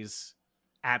stories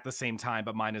at the same time,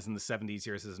 but mine is in the 70s,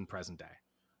 yours is in present day.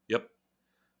 Yep.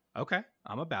 Okay,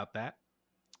 I'm about that.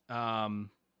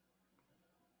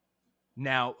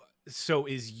 Now, so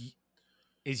is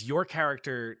your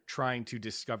character trying to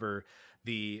discover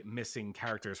the missing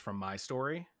characters from my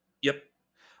story? Yep.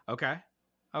 Okay.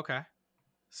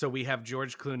 So we have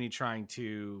George Clooney trying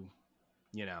to,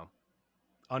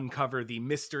 uncover the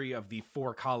mystery of the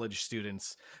 4 college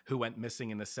students who went missing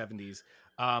in the 70s.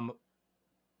 I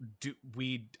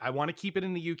want to keep it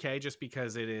in the UK just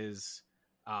because it is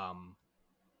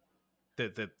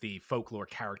the folklore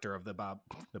character of the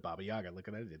Baba Yaga. Look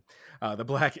at that I did. The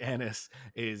Black Annis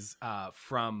is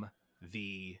from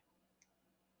the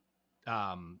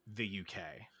UK.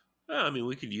 Well, I mean,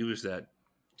 we could use that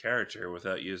character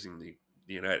without using the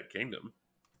United Kingdom.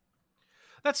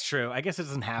 That's true. I guess it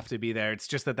doesn't have to be there. It's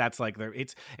just that's like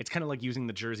it's kind of like using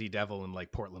the Jersey Devil in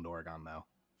like Portland, Oregon, though.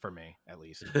 For me, at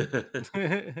least.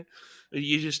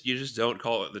 You just don't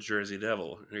call it the Jersey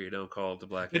Devil, or you don't call it the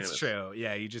Black Annis. It's true.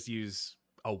 Yeah, you just use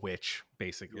a witch,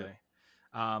 basically.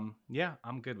 Yeah,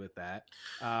 I'm good with that.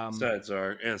 Besides,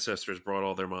 our ancestors brought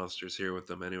all their monsters here with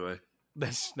them anyway.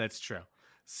 That's true.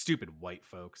 Stupid white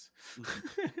folks.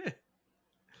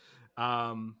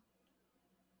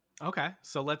 Okay,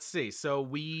 so let's see. So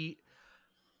we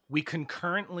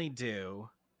concurrently do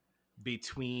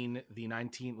between the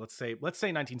let's say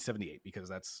 1978, because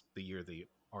that's the year the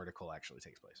article actually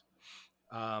takes place.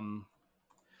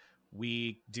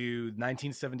 We do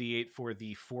 1978 for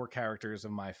the 4 characters of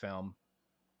my film,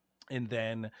 and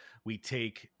then we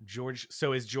take George.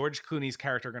 So is George Clooney's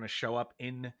character going to show up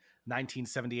in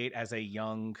 1978 as a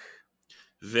young?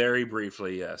 Very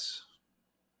briefly, yes.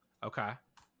 Okay.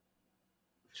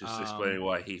 Just explaining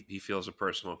why he feels a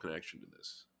personal connection to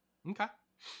this. Okay.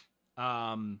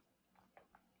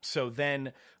 So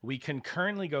then we can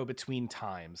currently go between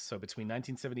times. So between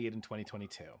 1978 and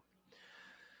 2022.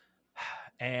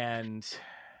 And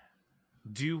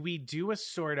do we do a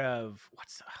sort of,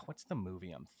 what's the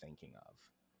movie I'm thinking of?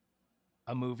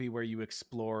 A movie where you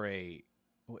explore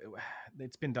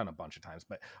it's been done a bunch of times,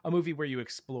 but a movie where you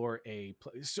explore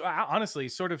honestly,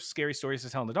 sort of Scary Stories to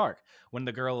Tell in the Dark, when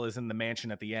the girl is in the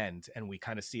mansion at the end and we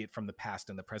kind of see it from the past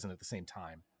and the present at the same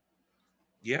time.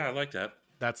 Yeah, I like that.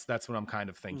 That's what I'm kind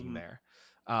of thinking there.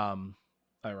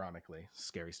 Ironically,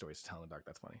 Scary Stories to Tell in the Dark.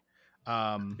 That's funny.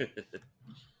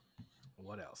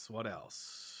 What else?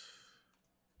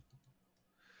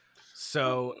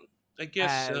 So I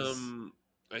guess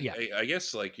I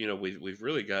guess like, we've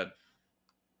really got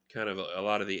kind of a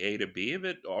lot of the A to B of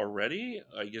it already.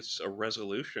 I guess a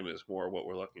resolution is more what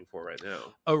we're looking for right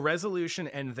now. A resolution,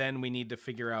 and then we need to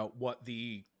figure out what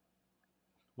the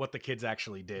kids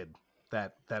actually did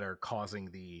that are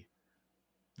causing the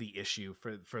issue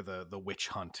for the witch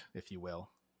hunt, if you will.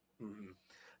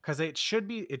 Because it should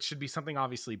be something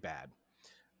obviously bad,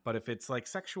 but if it's like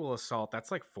sexual assault,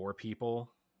 that's like 4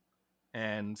 people,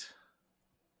 and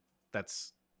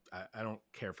that's I don't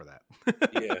care for that.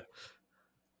 Yeah.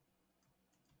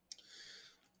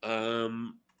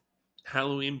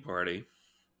 Halloween party.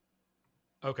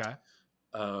 Okay.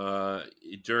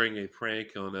 during a prank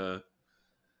on a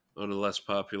less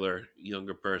popular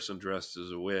younger person dressed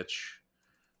as a witch,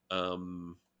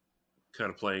 kind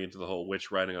of playing into the whole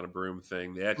witch riding on a broom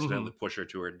thing. They accidentally push her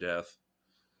to her death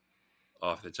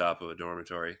off the top of a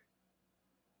dormitory.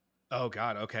 Oh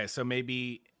God. Okay. So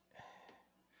maybe,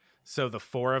 so the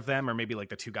four of them, or maybe like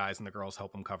the two guys and the girls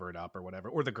help them cover it up or whatever,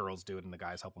 or the girls do it and the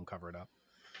guys help them cover it up.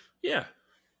 Yeah.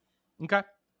 Okay.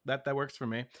 That works for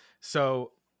me.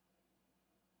 So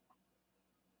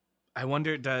I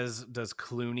wonder, does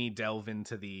Clooney delve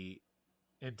into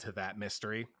that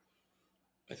mystery?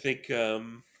 I think,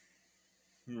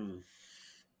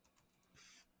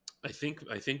 I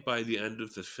think by the end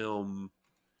of the film,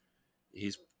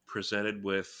 he's presented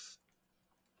with,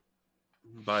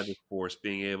 by the force,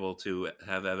 being able to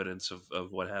have evidence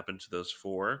of what happened to those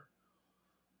four,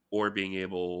 or being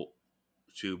able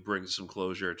to bring some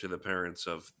closure to the parents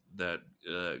of that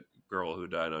girl who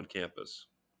died on campus.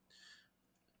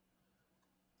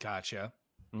 Gotcha.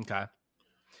 Okay.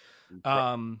 With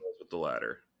the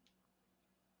latter.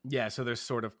 Yeah, so there's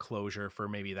sort of closure for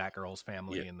maybe that girl's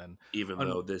family, and then even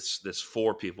though this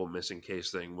 4 people missing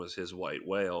case thing was his white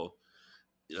whale,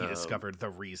 he discovered the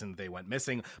reason they went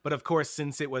missing. But of course,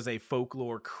 since it was a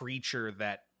folklore creature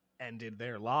that ended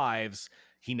their lives,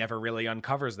 he never really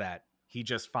uncovers that. He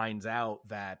just finds out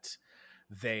that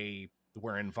they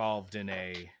were involved in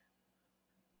a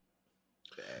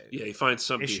he finds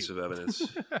some piece of evidence.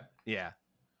 Yeah.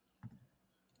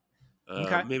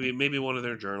 Okay. Maybe one of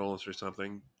their journals or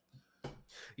something.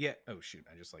 Yeah. Oh shoot!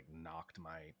 I just like knocked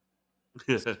my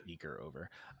speaker over.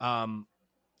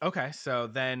 Okay, so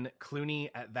then Clooney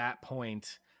at that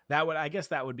point, I guess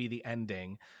that would be the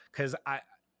ending, because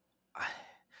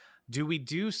do we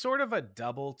do sort of a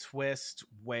double twist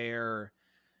where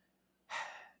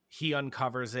he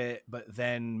uncovers it, but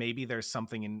then maybe there's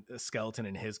something in a skeleton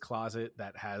in his closet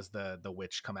that has the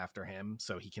witch come after him,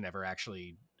 so he can never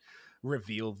actually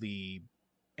reveal the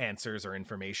answers or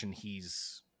information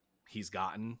he's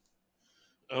gotten?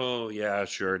 Oh yeah,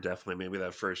 sure, definitely. Maybe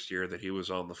that first year that he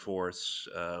was on the force,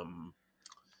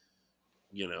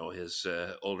 his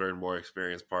older and more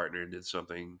experienced partner did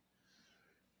something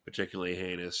particularly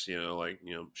heinous.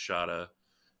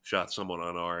 Shot someone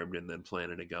unarmed and then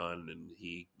planted a gun, and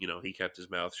he kept his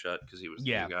mouth shut because he was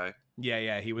the new guy.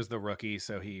 Yeah, he was the rookie,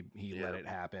 so he let it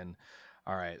happen.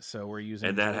 All right, so we're using,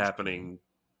 and that happening,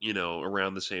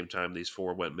 around the same time these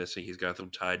 4 went missing. He's got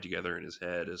them tied together in his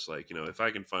head. It's like, if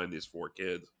I can find these 4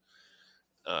 kids,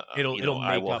 it'll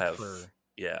make up for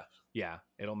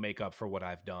it'll make up for what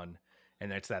I've done.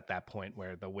 And it's at that point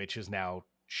where the witch is now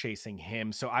chasing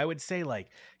him. So I would say, like,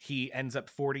 he ends up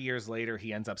 40 years later,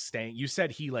 he ends up staying. You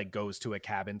said he like goes to a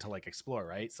cabin to like explore,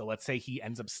 right? So let's say he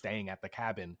ends up staying at the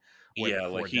cabin. Yeah,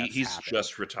 like he's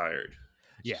just retired.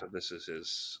 Yeah, so this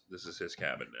is his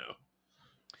cabin now.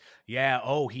 Yeah.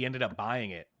 Oh, he ended up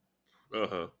buying it.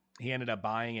 Uh-huh. He ended up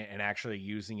buying it and actually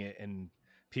using it, and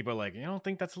people are like, you don't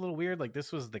think that's a little weird? Like,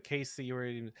 this was the case that you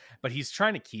were, but he's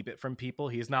trying to keep it from people.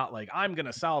 He's not like, I'm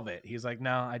gonna solve it. He's like,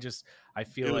 no, I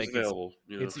feel like available.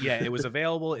 It was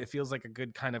available. It feels like a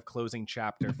good kind of closing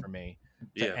chapter for me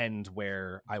to end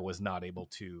where I was not able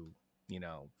to,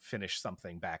 finish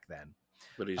something back then.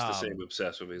 But he's the same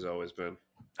obsessive he's always been.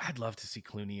 I'd love to see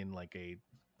Clooney in like a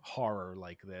horror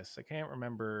like this. I can't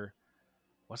remember.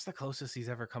 What's the closest he's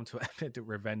ever come to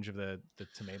Revenge of the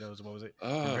Tomatoes? What was it?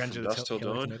 Revenge of the Dusk Till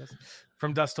Dawn.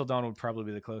 From Dusk Till Dawn would probably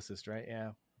be the closest, right?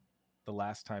 Yeah. The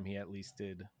last time he at least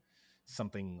did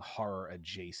something horror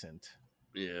adjacent.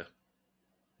 Yeah.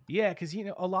 Yeah, because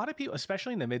a lot of people,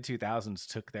 especially in the mid 2000s,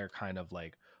 took their kind of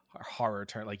like horror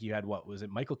turn. Like you had, what was it,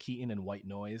 Michael Keaton and White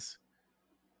Noise?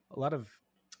 A lot of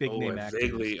big name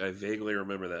actors. I vaguely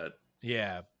remember that.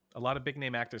 Yeah, a lot of big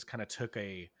name actors kind of took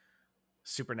a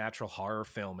supernatural horror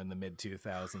film in the mid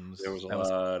 2000s. There was a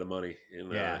lot of money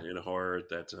in horror at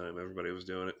that time. Everybody was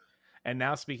doing it. And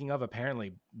now, speaking of,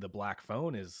 apparently the Black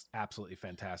Phone is absolutely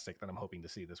fantastic that I'm hoping to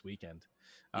see this weekend.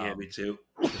 Yeah, me too.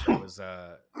 It was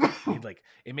I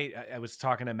was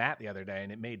talking to Matt the other day,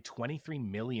 and it made $23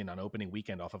 million on opening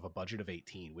weekend off of a budget of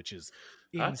 18, which is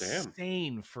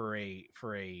insane for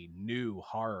a new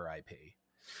horror IP.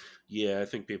 Yeah, I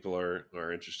think people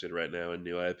are interested right now in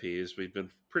new IPs. We've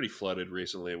been pretty flooded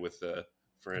recently with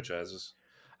franchises.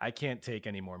 I can't take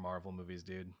any more Marvel movies,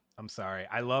 dude. I'm sorry.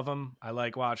 I love them. I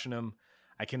like watching them.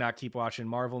 I cannot keep watching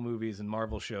Marvel movies and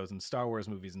Marvel shows and Star Wars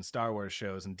movies and Star Wars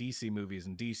shows and DC movies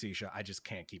and DC shows. I just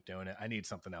can't keep doing it. I need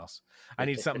something else. I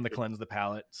need something to cleanse the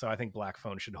palate. So I think Black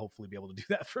Phone should hopefully be able to do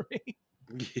that for me.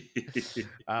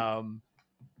 I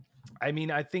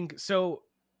think so.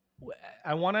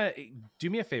 I want to do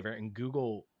me a favor and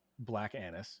Google Black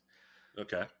Annis.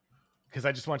 Okay. because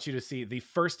I just want you to see the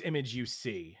first image you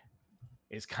see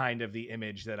is kind of the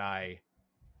image that I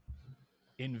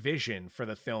envision for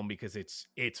the film, because it's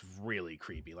really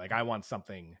creepy. Like, I want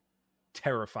something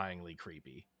terrifyingly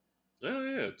creepy Oh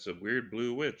yeah, it's a weird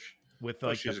blue witch. with Oh,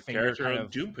 like the she's a finger character kind on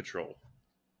of. Doom Patrol.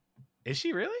 Is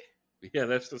she really? Yeah,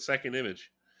 that's the second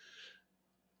image.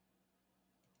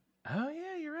 Oh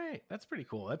yeah, you're right. That's pretty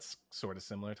cool. That's sort of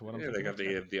similar to what I'm Yeah, thinking.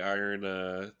 they got the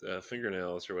iron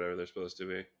fingernails or whatever they're supposed to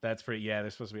be. That's pretty. Yeah,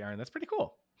 they're supposed to be iron. That's pretty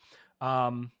cool.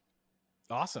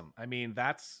 Awesome. I mean,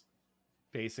 that's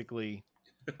basically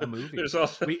a movie.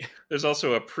 There's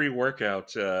also a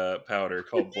pre-workout powder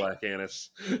called Black Anise.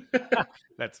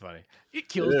 That's funny. It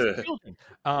kills children.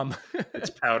 It's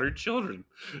powdered children.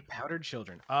 Powdered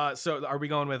children. So are we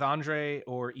going with Andre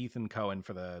or Ethan Coen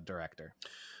for the director?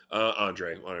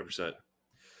 Andre, 100%.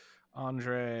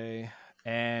 Andre.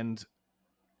 And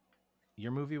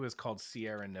your movie was called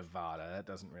Sierra Nevada. That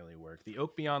doesn't really work. The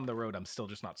Oak Beyond the Road, I'm still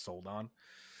just not sold on.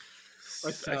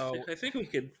 I think we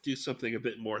could do something a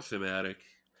bit more thematic.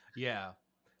 Yeah.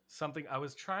 Something I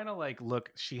was trying to like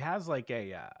look. She has like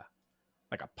a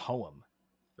poem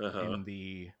in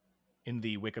the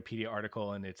Wikipedia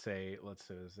article, and it's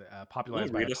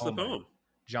popularized by read us the poem.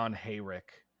 John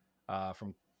Hayrick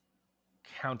from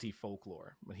County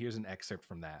Folklore. But here's an excerpt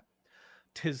from that.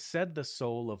 "'Tis said the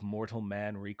soul of mortal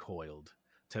man recoiled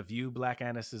to view Black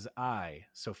Anice's eye,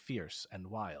 so fierce and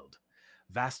wild.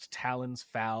 Vast talons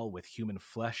foul with human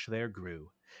flesh there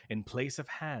grew, in place of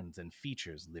hands and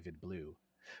features livid blue.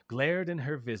 Glared in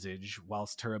her visage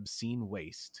whilst her obscene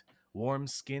waist, warm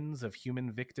skins of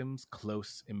human victims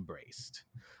close embraced.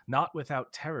 Not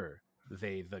without terror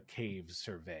they the caves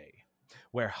survey,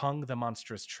 where hung the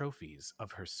monstrous trophies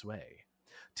of her sway.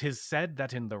 'Tis said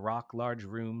that in the rock large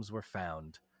rooms were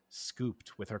found,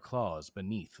 scooped with her claws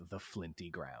beneath the flinty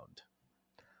ground."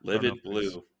 Livid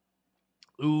blue.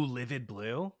 Ooh, livid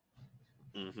blue?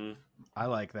 Mm-hmm. I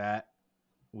like that.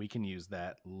 We can use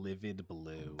that. Livid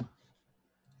blue.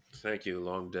 Thank you,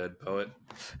 long dead poet.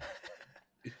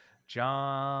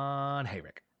 John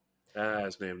Hayrick.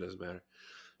 His name doesn't matter.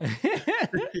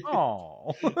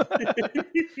 Oh,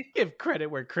 give credit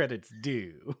where credit's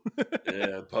due.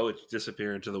 Yeah, poets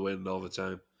disappear into the wind all the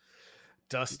time.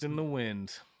 Dust in the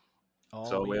wind.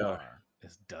 All we are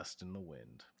is dust in the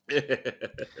wind.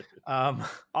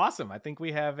 Awesome. I think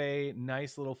we have a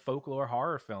nice little folklore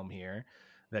horror film here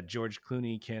that George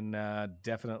Clooney can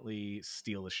definitely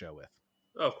steal the show with.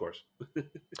 Oh, of course.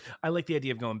 I like the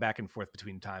idea of going back and forth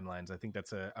between timelines. I think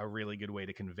that's a really good way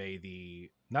to convey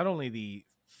not only the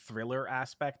thriller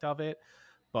aspect of it,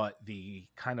 but the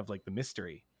kind of like the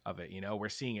mystery of it. You know, we're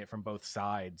seeing it from both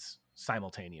sides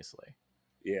simultaneously.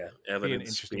 Yeah,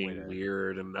 evidence being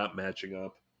weird and not matching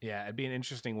up. Yeah, it'd be an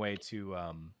interesting way to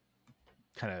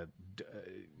kind of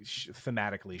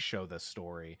thematically show the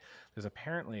story. There's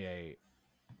apparently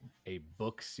a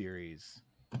book series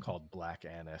called Black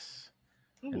Anise.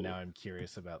 Ooh. And now I'm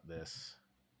curious about this.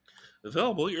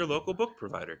 Available at your local book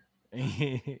provider.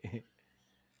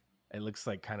 It looks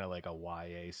like kind of like a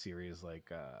YA series, like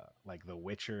The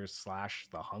Witcher /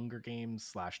 The Hunger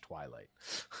Games / Twilight.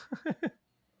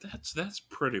 That's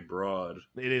pretty broad.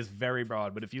 It is very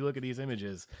broad, but if you look at these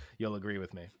images, you'll agree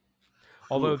with me.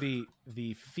 Although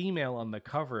the female on the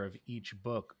cover of each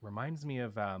book reminds me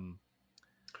of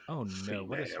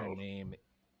what is her name?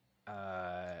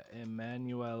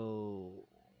 Emmanuel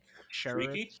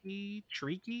Cherokee?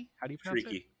 Shrieky? How do you pronounce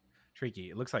it? Shrieky.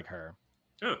 It looks like her.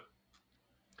 Oh.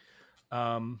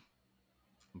 I'm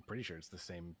pretty sure it's the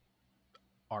same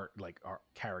art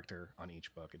character on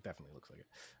each book. It definitely looks like it.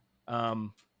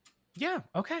 Yeah.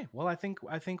 Okay. Well, I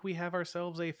think we have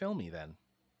ourselves a filmy then.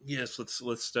 Yes.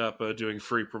 Let's stop doing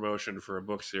free promotion for a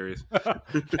book series.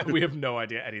 We have no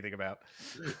idea anything about.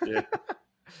 Yeah.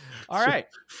 All right.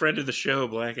 Friend of the show,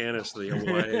 Black Anise, the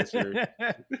YA series.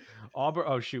 Aubrey.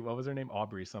 Oh shoot, what was her name?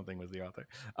 Aubrey something was the author.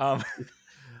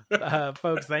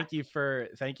 Folks, thank you for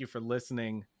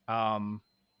listening.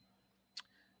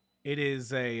 It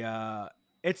is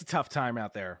it's a tough time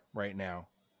out there right now.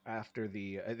 After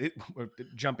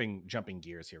jumping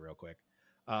gears here real quick,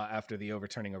 after the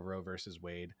overturning of Roe versus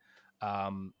Wade,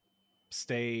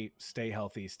 stay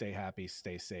healthy, stay happy,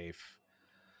 stay safe,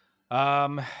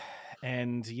 and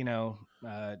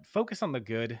focus on the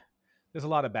good. There's a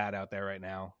lot of bad out there right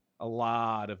now,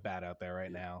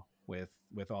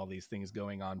 with all these things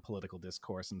going on, political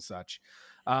discourse and such.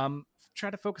 Try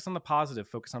to focus on the positive,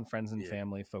 focus on friends and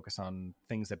family, focus on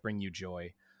things that bring you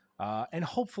joy, and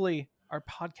hopefully our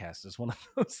podcast is one of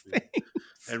those things.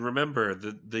 And remember,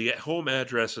 the home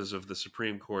addresses of the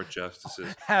Supreme Court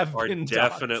justices Have are been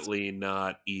definitely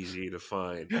not easy to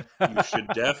find. You should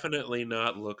definitely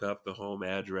not look up the home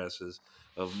addresses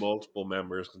of multiple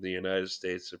members of the United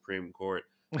States Supreme Court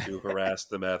to harass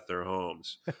them at their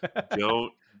homes.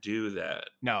 Don't do that.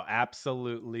 No,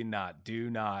 absolutely not. Do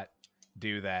not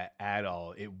do that at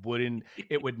all. It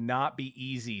would not be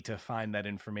easy to find that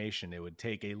information. It would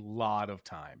take a lot of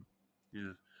time.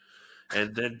 Yeah.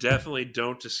 And then definitely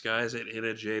don't disguise it in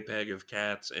a JPEG of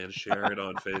cats and share it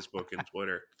on Facebook and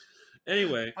Twitter.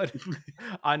 Anyway.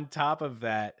 On top of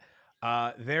that,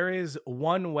 there is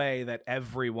one way that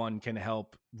everyone can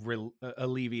help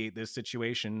alleviate this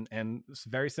situation, and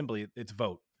very simply, it's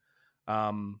vote.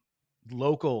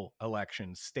 Local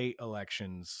elections, state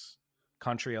elections,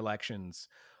 country elections,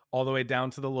 all the way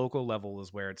down to the local level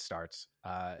is where it starts.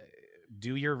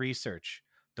 Do your research.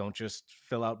 Don't just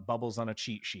fill out bubbles on a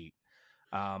cheat sheet.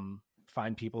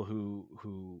 Find people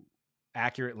who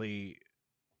accurately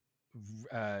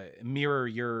mirror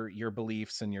your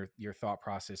beliefs and your thought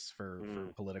process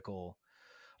for political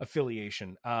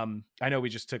affiliation. I know we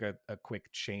just took a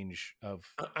quick change of...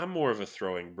 I'm more of a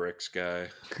throwing bricks guy.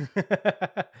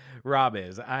 Rob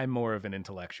is. I'm more of an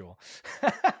intellectual.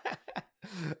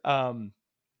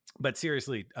 But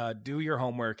seriously, do your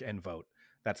homework and vote.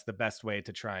 That's the best way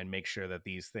to try and make sure that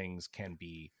these things can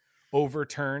be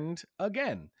overturned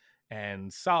again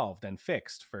and solved and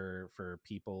fixed for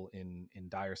people in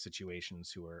dire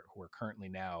situations who are currently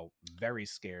now very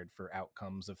scared for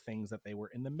outcomes of things that they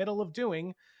were in the middle of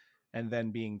doing and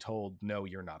then being told, no,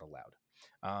 you're not allowed.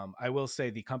 I will say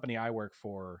the company I work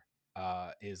for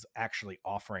is actually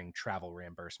offering travel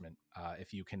reimbursement.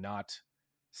 If you cannot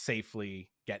safely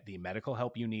get the medical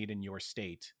help you need in your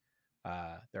state,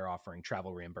 they're offering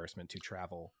travel reimbursement to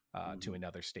travel to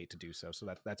another state to do so.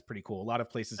 So that's pretty cool. A lot of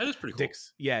places. That is pretty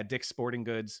cool. Dick's Sporting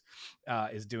Goods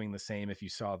is doing the same. If you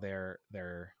saw their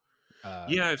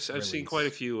I've seen quite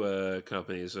a few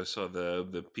companies. I saw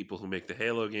the people who make the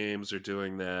Halo games are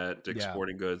doing that. Dick's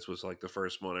Sporting Goods was like the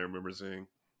first one I remember seeing.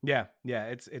 Yeah.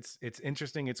 It's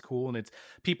interesting. It's cool, and it's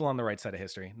people on the right side of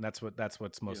history. And that's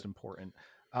what's most important.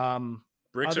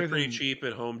 Bricks are pretty cheap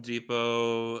at Home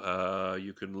Depot.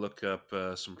 You can look up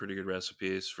some pretty good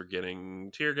recipes for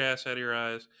getting tear gas out of your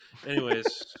eyes.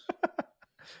 Anyways,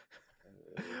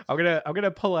 I'm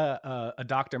gonna pull a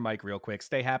Dr. Mike real quick.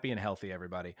 Stay happy and healthy,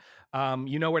 everybody.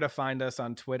 You know where to find us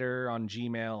on Twitter, on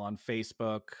Gmail, on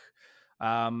Facebook.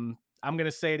 I'm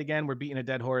gonna say it again. We're beating a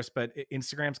dead horse, but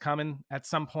Instagram's coming at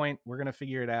some point. We're gonna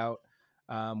figure it out.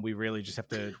 We really just have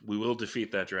to... We will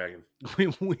defeat that dragon. We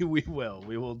will.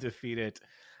 We will defeat it.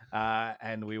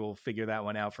 And we will figure that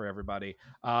one out for everybody.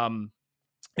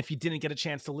 If you didn't get a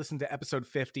chance to listen to episode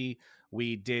 50,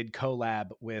 we did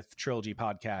collab with Trilogy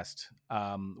Podcast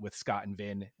with Scott and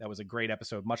Vin. That was a great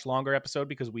episode. Much longer episode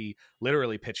because we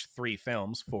literally pitched 3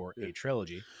 films for a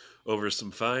trilogy. Over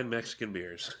some fine Mexican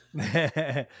beers.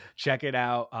 Check it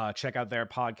out. Check out their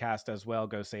podcast as well.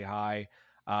 Go say hi.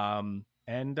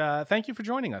 And thank you for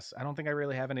joining us. I don't think I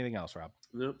really have anything else, Rob.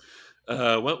 Nope.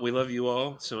 Well, we love you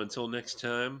all. So until next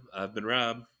time, I've been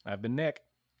Rob. I've been Nick.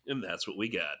 And that's what we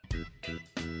got.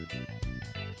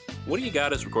 What Do You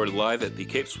Got is recorded live at the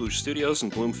Cape Swoosh Studios in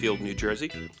Bloomfield, New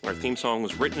Jersey. Our theme song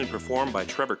was written and performed by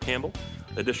Trevor Campbell.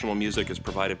 Additional music is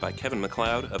provided by Kevin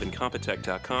MacLeod of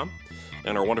Incompetech.com.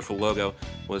 And our wonderful logo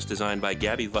was designed by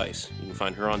Gabby Weiss. You can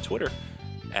find her on Twitter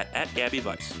at Gabby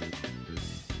Weiss.